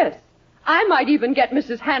success. I might even get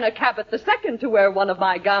Mrs. Hannah Cabot II to wear one of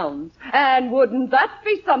my gowns. And wouldn't that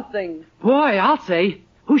be something? Boy, I'll say.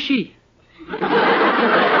 Who's she?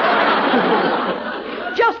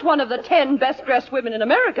 Just one of the 10 best-dressed women in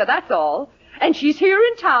America, that's all. And she's here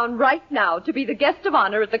in town right now to be the guest of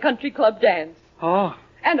honor at the country club dance. Oh.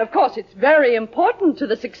 And, of course, it's very important to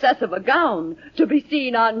the success of a gown to be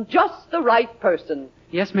seen on just the right person.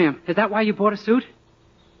 Yes, ma'am. Is that why you bought a suit?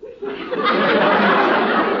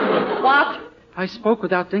 What? I spoke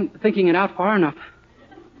without thinking it out far enough.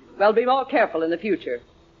 Well, be more careful in the future.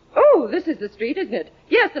 Oh, this is the street, isn't it?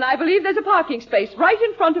 Yes, and I believe there's a parking space right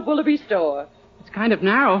in front of Willoughby's store. It's kind of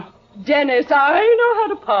narrow. Dennis, I know how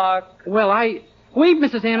to park. Well, Wait,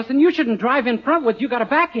 Mrs. Anderson, you shouldn't drive in front with you. Got to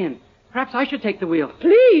back in. Perhaps I should take the wheel.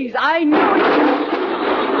 Please, I know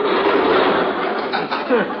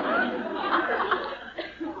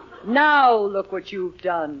you. Now look what you've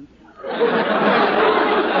done.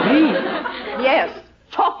 Me? Yes,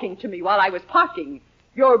 talking to me while I was parking.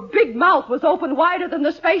 Your big mouth was open wider than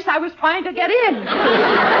the space I was trying to get in.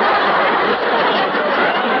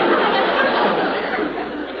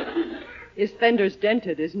 His fender's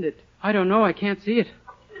dented, isn't it? I don't know. I can't see it.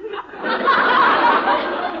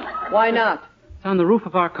 Why not? It's on the roof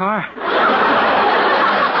of our car.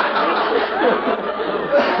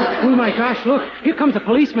 Oh, my gosh, look. Here comes a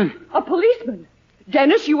policeman. A policeman?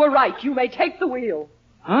 Dennis, you were right. You may take the wheel.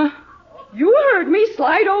 Huh? You heard me.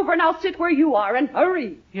 Slide over and I'll sit where you are and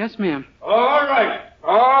hurry. Yes, ma'am. All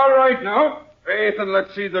right now. Faith, and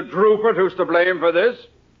let's see the droopert who's to blame for this.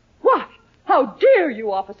 What? How dare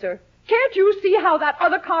you, officer? Can't you see how that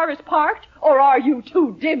other car is parked? Or are you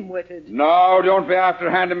too dim-witted? No, don't be after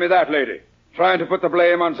handing me that, lady. Trying to put the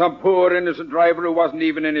blame on some poor innocent driver who wasn't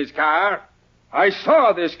even in his car. I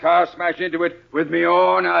saw this car smash into it with me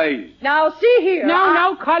own eyes. Now, see here.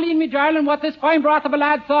 Now, Colleen, me darling, what this fine broth of a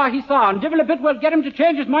lad saw, he saw. And divil a bit will get him to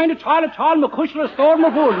change his mind at all, my cushler store, my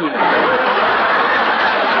boon.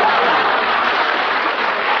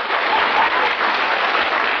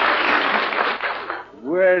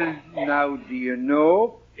 Well, now, do you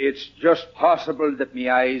know, it's just possible that me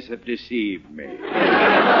eyes have deceived me.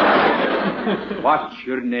 What's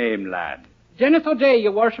your name, lad? Dennis O'Day,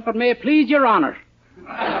 your worship, and may it please your honour.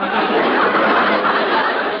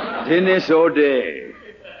 Dennis O'Day.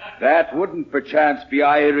 That wouldn't perchance be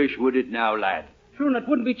Irish, would it now, lad? Sure, and it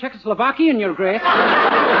wouldn't be Czechoslovakian, your grace.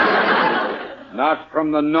 Not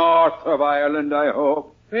from the north of Ireland, I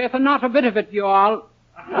hope. Faith, and not a bit of it, you all.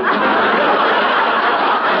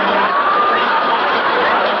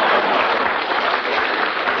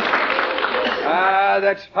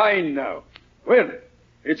 That's fine now. Well,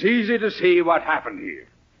 it's easy to see what happened here.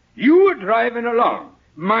 You were driving along,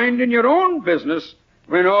 minding your own business,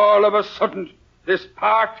 when all of a sudden this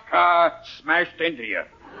parked car smashed into you.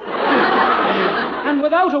 And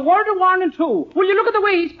without a word of warning, too. Will you look at the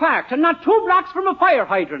way he's parked, and not 2 blocks from a fire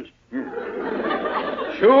hydrant?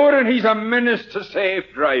 Sure, and he's a menace to safe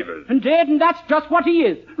drivers. Indeed, and that's just what he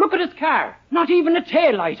is. Look at his car. Not even a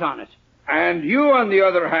tail light on it. And you, on the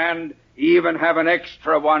other hand, even have an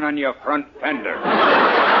extra one on your front fender.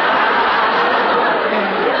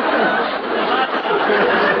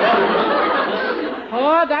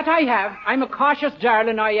 Oh, that I have. I'm a cautious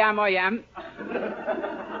darling, I am.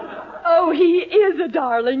 Oh, he is a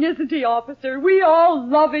darling, isn't he, officer? We all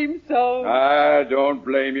love him so. I don't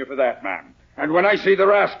blame you for that, ma'am. And when I see the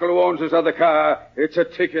rascal who owns this other car, it's a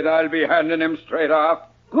ticket I'll be handing him straight off.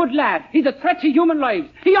 Good lad. He's a threat to human lives.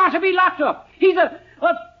 He ought to be locked up. He's a...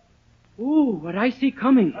 Ooh, what I see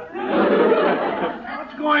coming. What's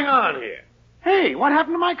going on here? Hey, what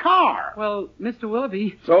happened to my car? Well, Mr.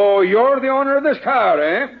 Willoughby... So you're the owner of this car,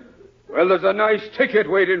 eh? Well, there's a nice ticket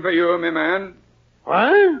waiting for you, me man.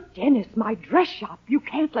 What? Dennis, my dress shop. You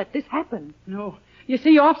can't let this happen. No. You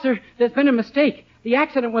see, officer, there's been a mistake. The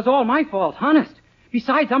accident was all my fault, honest.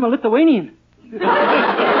 Besides, I'm a Lithuanian.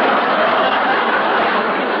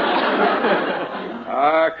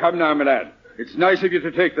 Come now, my lad. It's nice of you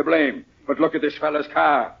to take the blame. But look at this fella's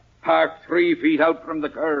car. Parked 3 feet out from the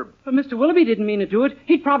curb. But Mr. Willoughby didn't mean to do it.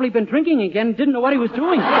 He'd probably been drinking again and didn't know what he was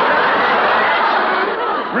doing.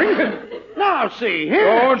 Drinking? Now, see here.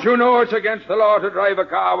 Don't you know it's against the law to drive a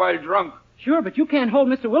car while drunk? Sure, but you can't hold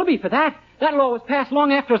Mr. Willoughby for that. That law was passed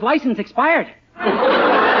long after his license expired.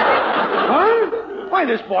 Huh? Why,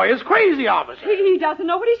 this boy is crazy, officer. He doesn't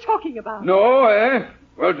know what he's talking about. No, eh?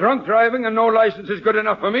 Well, drunk driving and no license is good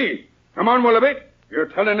enough for me. Come on, Willoughby. You're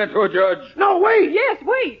telling it to a judge. No, wait. Yes,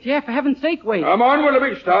 wait. Yeah, for heaven's sake, wait. Come on,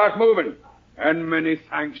 Willoughby. Start moving. And many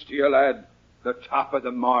thanks to you, lad. The top of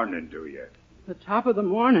the morning to you. The top of the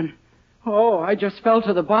morning? Oh, I just fell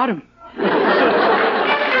to the bottom.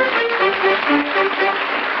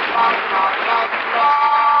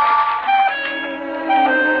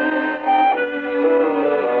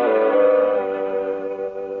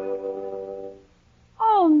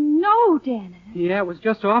 Oh, no, Dennis. Yeah, it was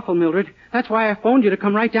just awful, Mildred. That's why I phoned you to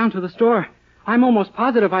come right down to the store. I'm almost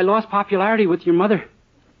positive I lost popularity with your mother.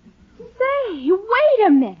 Say, wait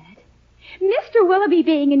a minute. Mr. Willoughby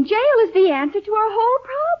being in jail is the answer to our whole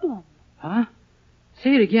problem. Huh?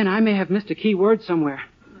 Say it again. I may have missed a key word somewhere.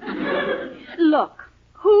 Look,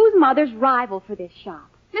 who's Mother's rival for this shop?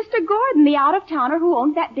 Mr. Gordon, the out-of-towner who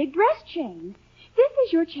owns that big dress chain. This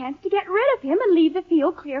is your chance to get rid of him and leave the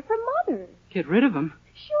field clear for Mother. Get rid of him?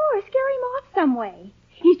 Sure, scare him off some way.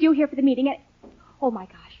 He's due here for the meeting at... Oh, my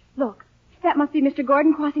gosh. Look, that must be Mr.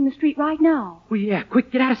 Gordon crossing the street right now. Well, yeah,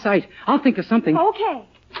 quick, get out of sight. I'll think of something. Okay.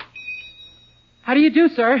 How do you do,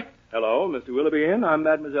 sir? Hello, Mr. Willoughby in. I'm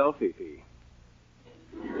Mademoiselle Fifi.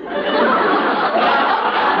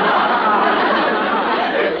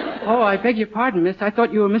 Oh, I beg your pardon, miss. I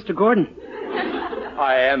thought you were Mr. Gordon.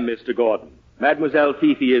 I am Mr. Gordon. Mademoiselle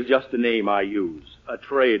Fifi is just a name I use. A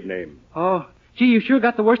trade name. Oh, gee, you sure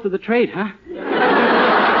got the worst of the trade, huh?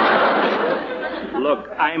 Look,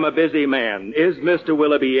 I'm a busy man. Is Mr.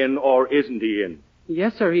 Willoughby in or isn't he in?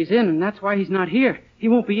 Yes, sir, he's in, and that's why he's not here. He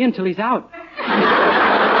won't be in till he's out.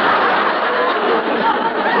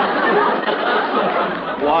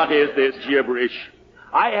 What is this gibberish?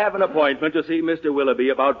 I have an appointment to see Mr. Willoughby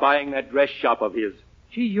about buying that dress shop of his.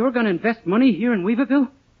 Gee, you're going to invest money here in Weaverville?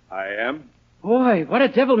 I am. Boy, what a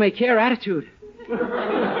devil-may-care attitude.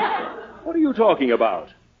 What are you talking about?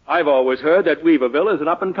 I've always heard that Weaverville is an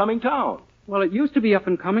up-and-coming town. Well, it used to be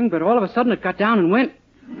up-and-coming, but all of a sudden it got down and went.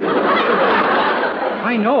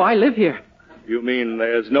 I know, I live here. You mean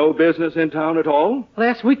there's no business in town at all?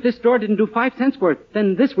 Last week this store didn't do 5 cents worth.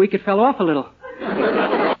 Then this week it fell off a little.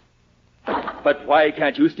 But why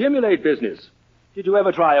can't you stimulate business? Did you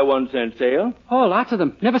ever try a 1-cent sale? Oh, lots of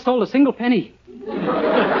them. Never sold a single penny.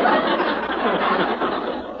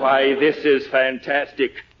 Why, this is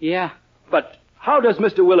fantastic. Yeah. But how does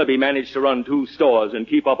Mr. Willoughby manage to run 2 stores and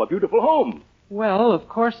keep up a beautiful home? Well, of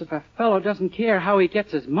course, if a fellow doesn't care how he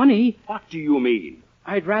gets his money... What do you mean?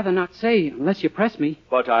 I'd rather not say, unless you press me.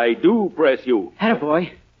 But I do press you.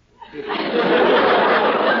 Attaboy.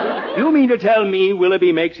 You mean to tell me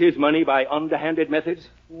Willoughby makes his money by underhanded methods?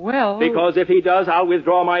 Well... Because if he does, I'll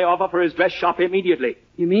withdraw my offer for his dress shop immediately.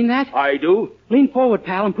 You mean that? I do. Lean forward,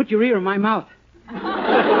 pal, and put your ear in my mouth.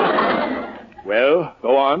 Well,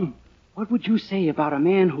 go on. What would you say about a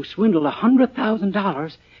man who swindled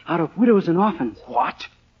 $100,000 out of widows and orphans? What?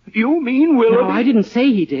 You mean Willoughby? No, I didn't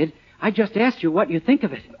say he did. I just asked you what you think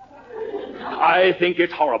of it. I think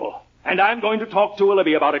it's horrible. And I'm going to talk to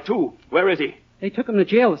Willoughby about it, too. Where is he? They took him to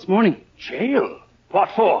jail this morning. Jail? What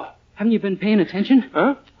for? Haven't you been paying attention?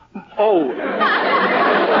 Huh? Oh.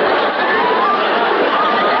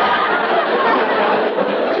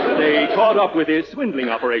 They caught up with his swindling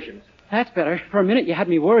operations. That's better. For a minute you had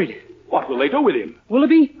me worried. What will they do with him?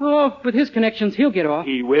 Willoughby? Oh, with his connections, he'll get off.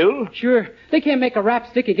 He will? Sure. They can't make a rap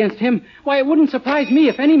stick against him. Why, it wouldn't surprise me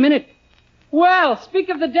if any minute... Well, speak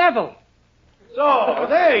of the devil. So,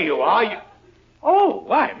 there you are. Oh,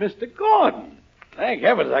 why, Mr. Gordon. Thank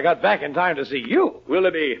heavens I got back in time to see you.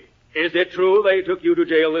 Willoughby, is it true they took you to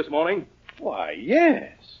jail this morning? Why,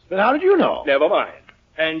 yes. But how did you know? Never mind.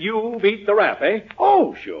 And you beat the rap, eh?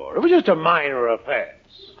 Oh, sure. It was just a minor offense.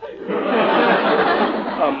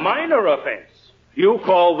 A minor offense? You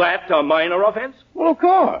call that a minor offense? Well, of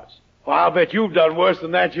course. Well, I'll bet you've done worse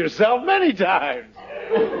than that yourself many times.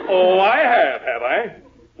 Oh, I have I?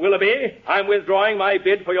 Willoughby, I'm withdrawing my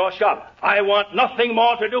bid for your shop. I want nothing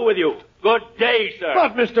more to do with you. Good day, sir.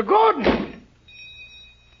 But, Mr. Gordon...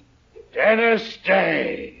 Dennis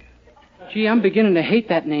Day. Gee, I'm beginning to hate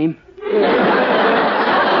that name.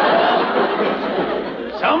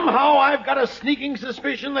 Somehow I've got a sneaking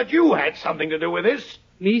suspicion that you had something to do with this.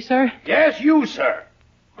 Me, sir? Yes, you, sir.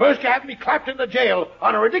 First you had me clapped into jail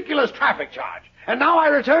on a ridiculous traffic charge, and now I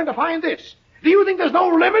return to find this. Do you think there's no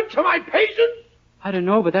limit to my patience? I don't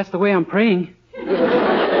know, but that's the way I'm praying.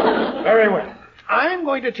 Very well. I'm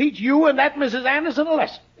going to teach you and that Mrs. Anderson a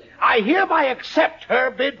lesson. I hereby accept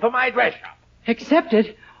her bid for my dress shop.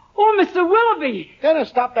 Accepted? Oh, Mr. Willoughby! Dennis,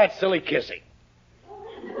 stop that silly kissing.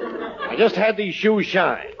 I just had these shoes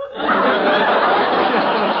shine.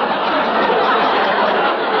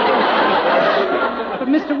 But,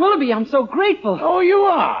 Mr. Willoughby, I'm so grateful. Oh, you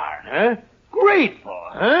are, huh? Grateful,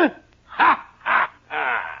 huh? Ha, ha,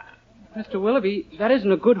 ha. Mr. Willoughby, that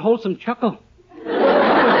isn't a good, wholesome chuckle.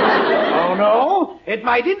 Oh, no? It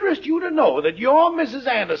might interest you to know that your Mrs.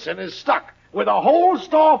 Anderson is stuck with a whole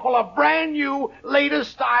store full of brand new,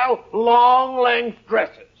 latest style, long-length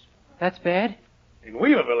dresses. That's bad? In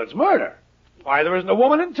Weaverville, it's murder. Why, there isn't a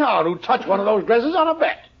woman in town who'd touch one of those dresses on a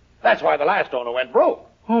bet. That's why the last owner went broke.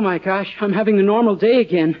 Oh, my gosh, I'm having a normal day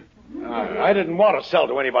again. I didn't want to sell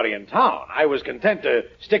to anybody in town. I was content to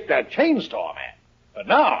stick that chain store man. But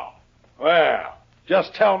now, well,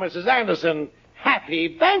 just tell Mrs. Anderson, happy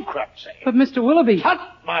bankruptcy. But, Mr. Willoughby... Tut,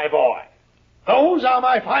 my boy. Those are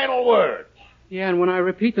my final words. Yeah, and when I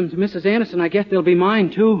repeat them to Mrs. Anderson, I guess they'll be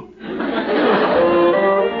mine, too.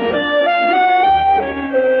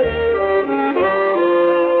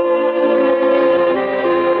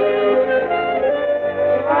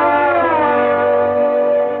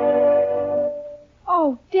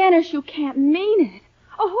 Oh, Dennis, you can't mean it.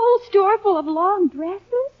 A whole store full of long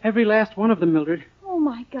dresses? Every last one of them, Mildred. Oh,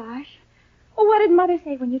 my gosh. Well, what did Mother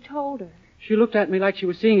say when you told her? She looked at me like she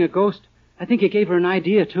was seeing a ghost. I think it gave her an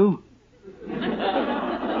idea, too.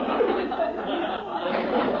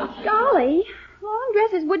 Golly, long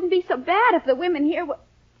dresses wouldn't be so bad if the women here were...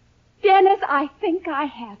 Dennis, I think I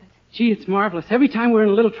have it. Gee, it's marvelous. Every time we're in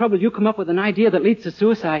a little trouble, you come up with an idea that leads to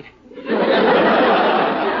suicide. But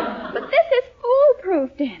this is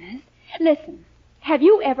foolproof, Dennis. Listen, have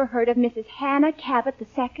you ever heard of Mrs. Hannah Cabot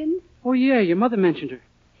II? Oh, yeah, your mother mentioned her.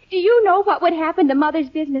 Do you know what would happen to Mother's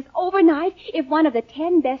business overnight if one of the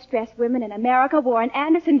 10 best-dressed women in America wore an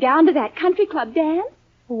Anderson gown to that country club dance?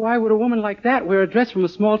 Well, why would a woman like that wear a dress from a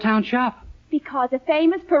small-town shop? Because a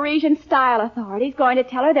famous Parisian style authority is going to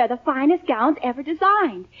tell her they're the finest gowns ever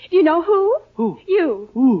designed. Do you know who? Who? You.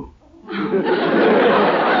 Who?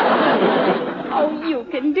 Oh, you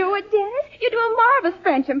can do it, Dennis. You do a marvelous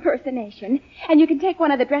French impersonation. And you can take one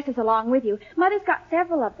of the dresses along with you. Mother's got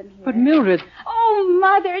several of them here. But, Mildred... Oh,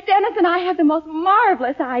 Mother, Dennis and I have the most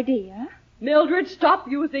marvelous idea. Mildred, stop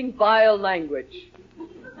using vile language.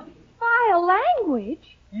 Vile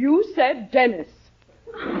language? You said Dennis.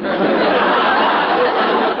 But,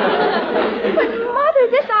 Mother,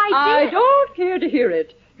 this idea... I don't care to hear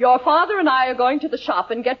it. Your father and I are going to the shop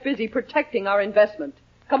and get busy protecting our investment.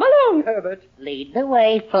 Come along, Herbert. Lead the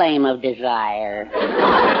way, flame of desire.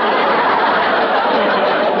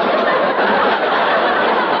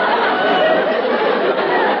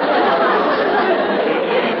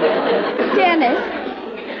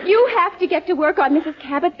 Dennis, you have to get to work on Mrs.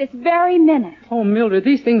 Cabot this very minute. Oh, Mildred,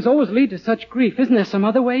 these things always lead to such grief. Isn't there some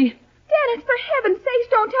other way? Dennis, for heaven's sakes,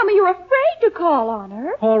 don't tell me you're afraid to call on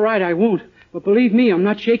her. All right, I won't. But believe me, I'm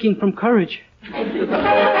not shaking from courage.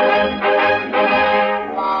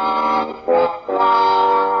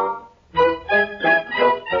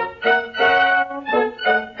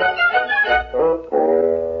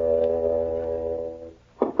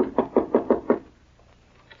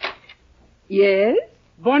 Yes?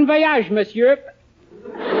 Bon voyage, monsieur.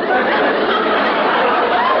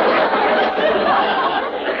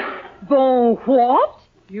 Bon what?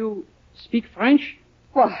 You speak French?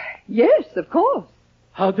 Why, yes, of course.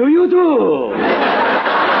 How do you do?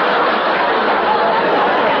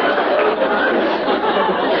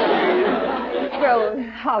 Well,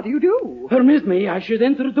 how do you do? Permit me, I should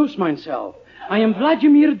introduce myself. I am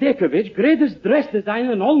Vladimir Dekovich, greatest dress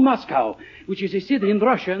designer in all Moscow, which is a city in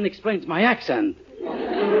Russia and explains my accent.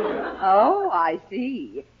 Oh, I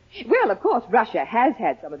see. Well, of course, Russia has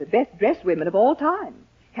had some of the best dressed women of all time.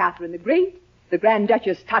 Catherine the Great, the Grand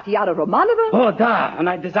Duchess Tatiana Romanova. Oh, da, and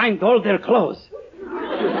I designed all their clothes.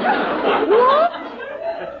 What?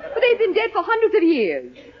 But they've been dead for hundreds of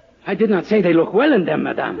years. I did not say they look well in them,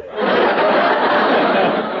 madame.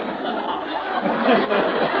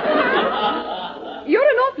 You're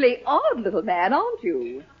an awfully odd little man, aren't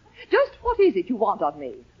you? Just what is it you want of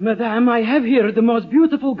me? Madame, I have here the most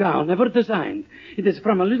beautiful gown ever designed. It is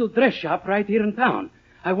from a little dress shop right here in town.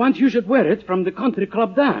 I want you should wear it from the country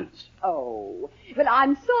club dance. Oh, well,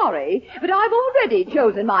 I'm sorry, but I've already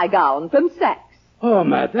chosen my gown from Saks. Oh,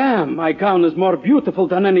 madame, my gown is more beautiful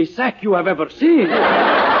than any sack you have ever seen.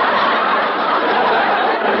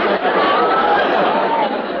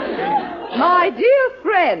 My dear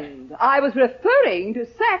friend, I was referring to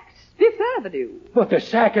Saks Fifth Avenue. But a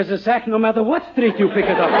sack is a sack no matter what street you pick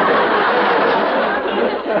it up.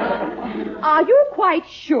 Are you quite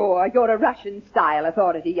sure you're a Russian style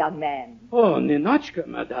authority, young man? Oh, Ninochka,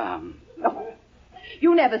 madame. Oh,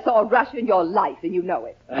 you never saw Russia in your life, and you know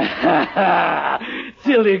it.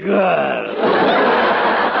 Silly girl.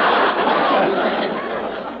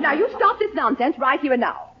 Now, you stop this nonsense right here and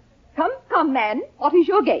now. Come, man, what is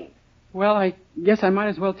your game? Well, I guess I might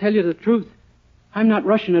as well tell you the truth. I'm not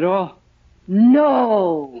Russian at all.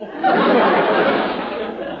 No.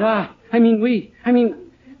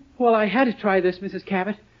 Well, I had to try this, Mrs.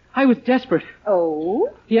 Cabot. I was desperate. Oh?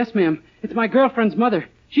 Yes, ma'am. It's my girlfriend's mother.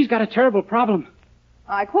 She's got a terrible problem.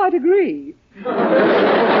 I quite agree.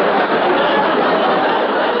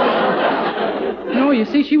 No, you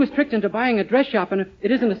see, she was tricked into buying a dress shop, and if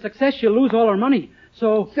it isn't a success, she'll lose all her money.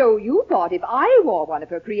 So you thought if I wore one of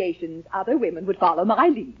her creations, other women would follow my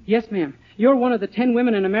lead? Yes, ma'am. You're one of the 10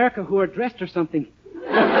 women in America who are dressed or something.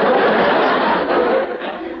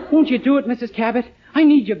 Won't you do it, Mrs. Cabot? I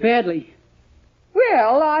need you badly.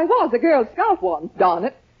 Well, I was a Girl Scout once, darn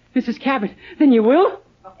it. Mrs. Cabot, then you will?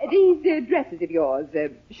 These dresses of yours,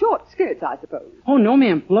 short skirts, I suppose. Oh, no,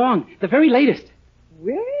 ma'am. Long. The very latest.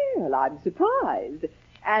 Well, I'm surprised.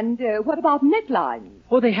 And what about necklines?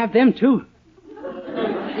 Oh, they have them, too.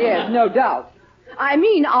 Yes, no doubt. I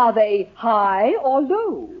mean, are they high or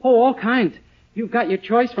low? Oh, all kinds. You've got your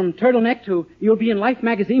choice from turtleneck to you'll be in Life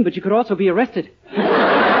magazine, but you could also be arrested.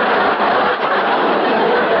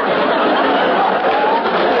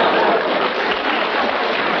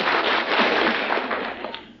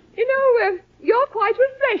 You're quite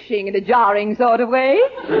refreshing in a jarring sort of way.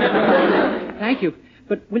 Thank you.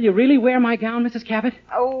 But will you really wear my gown, Mrs. Cabot?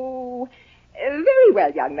 Oh, very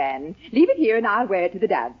well, young man. Leave it here and I'll wear it to the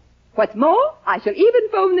dance. What's more, I shall even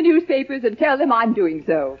phone the newspapers and tell them I'm doing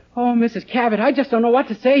so. Oh, Mrs. Cabot, I just don't know what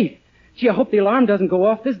to say. Gee, I hope the alarm doesn't go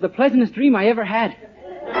off. This is the pleasantest dream I ever had.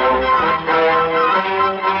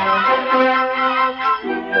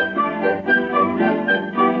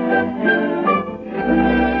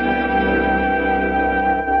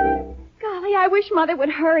 I wish Mother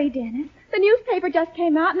would hurry, Dennis. The newspaper just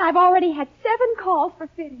came out, and I've already had 7 calls for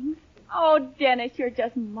fittings. Oh, Dennis, you're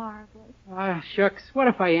just marvelous. Ah, shucks. What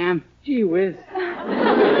if I am? Gee whiz.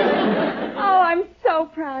 Oh, I'm so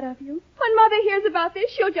proud of you. When Mother hears about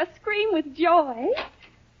this, she'll just scream with joy.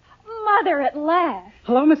 Mother, at last.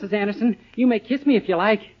 Hello, Mrs. Anderson. You may kiss me if you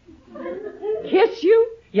like. Kiss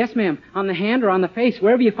you? Yes, ma'am. On the hand or on the face,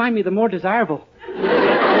 wherever you find me the more desirable.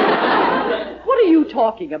 What are you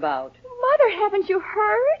talking about? Mother, haven't you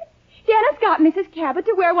heard? Dennis got Mrs. Cabot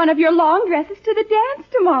to wear one of your long dresses to the dance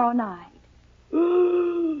tomorrow night.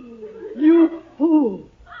 You fool.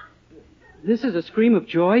 This is a scream of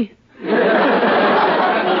joy? Mother,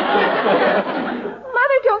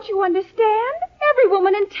 don't you understand? Every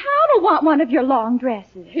woman in town will want one of your long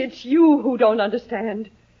dresses. It's you who don't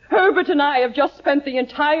understand. Herbert and I have just spent the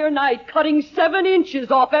entire night cutting 7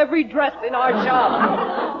 inches off every dress in our shop.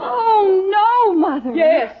 Oh, no, Mother.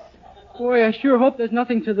 Yes. Boy, I sure hope there's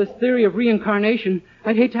nothing to this theory of reincarnation.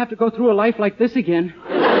 I'd hate to have to go through a life like this again.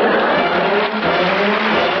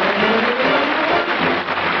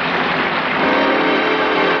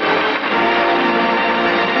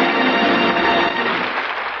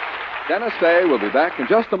 Dennis Day will be back in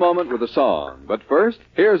just a moment with a song. But first,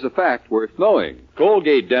 here's a fact worth knowing.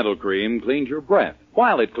 Colgate Dental Cream cleans your breath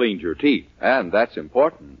while it cleans your teeth. And that's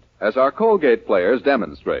important, as our Colgate players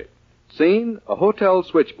demonstrate. Scene, a hotel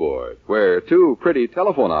switchboard where 2 pretty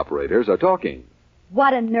telephone operators are talking.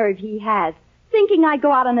 What a nerve he has, thinking I'd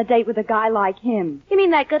go out on a date with a guy like him. You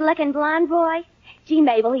mean that good-looking blonde boy? Gee,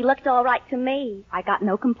 Mabel, he looked all right to me. I got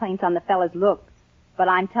no complaints on the fella's looks. But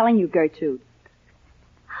I'm telling you, Gertrude.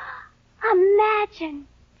 Imagine.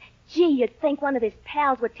 Gee, you'd think one of his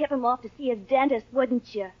pals would tip him off to see his dentist,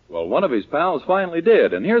 wouldn't you? Well, one of his pals finally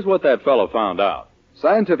did, and here's what that fellow found out.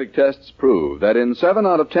 Scientific tests prove that in 7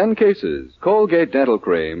 out of 10 cases, Colgate Dental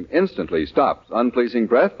Cream instantly stops unpleasing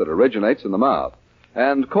breath that originates in the mouth.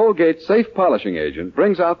 And Colgate's safe polishing agent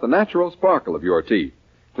brings out the natural sparkle of your teeth,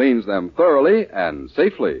 cleans them thoroughly and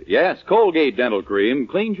safely. Yes, Colgate Dental Cream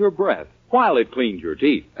cleans your breath while it cleans your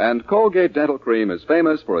teeth. And Colgate Dental Cream is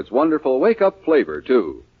famous for its wonderful wake-up flavor,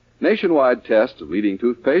 too. Nationwide tests of leading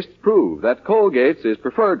toothpastes prove that Colgate's is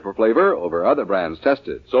preferred for flavor over other brands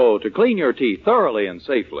tested. So to clean your teeth thoroughly and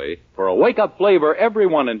safely, for a wake-up flavor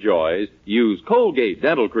everyone enjoys, use Colgate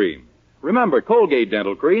Dental Cream. Remember, Colgate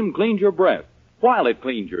Dental Cream cleans your breath while it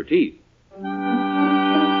cleans your teeth.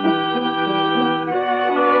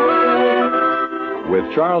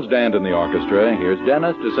 With Charles Dant in the orchestra, here's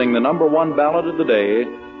Dennis to sing the #1 ballad of the day,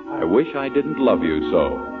 I Wish I Didn't Love You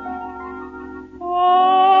So.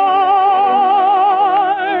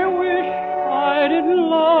 I wish I didn't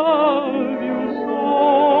love you so.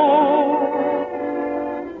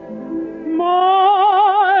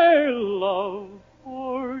 My love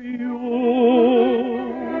for you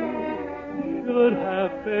should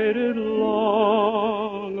have faded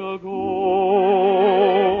long ago.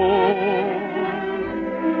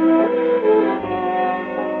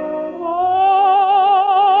 I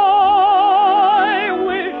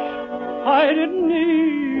I didn't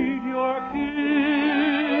need your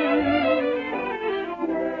kiss.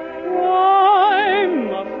 Why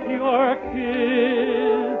must your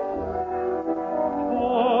kiss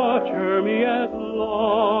torture me as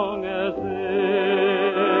long as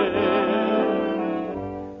this?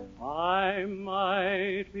 I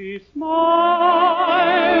might be smiling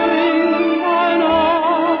by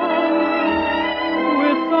now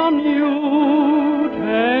with some new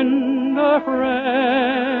tender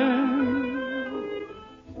friend,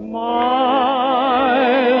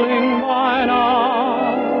 smiling by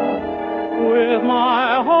now with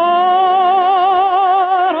my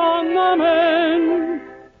heart on the mend.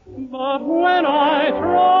 But when I try,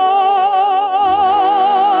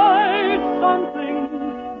 something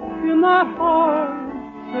in that heart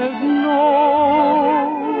says no.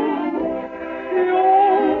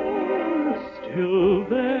 You're still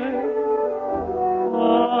there.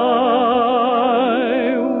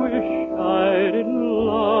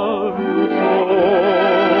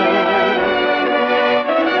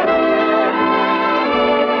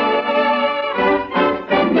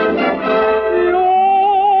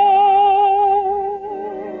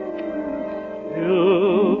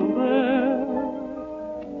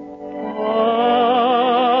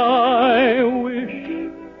 I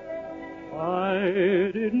wish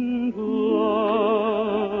I didn't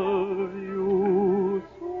love you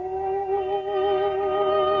so.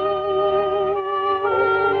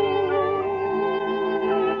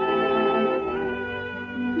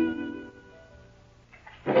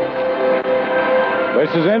 This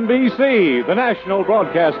is NBC, the National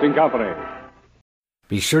Broadcasting Company.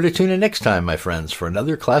 Be sure to tune in next time, my friends, for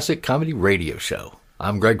another classic comedy radio show.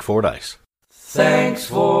 I'm Greg Fordyce. Thanks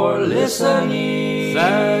for listening.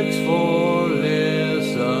 Thanks for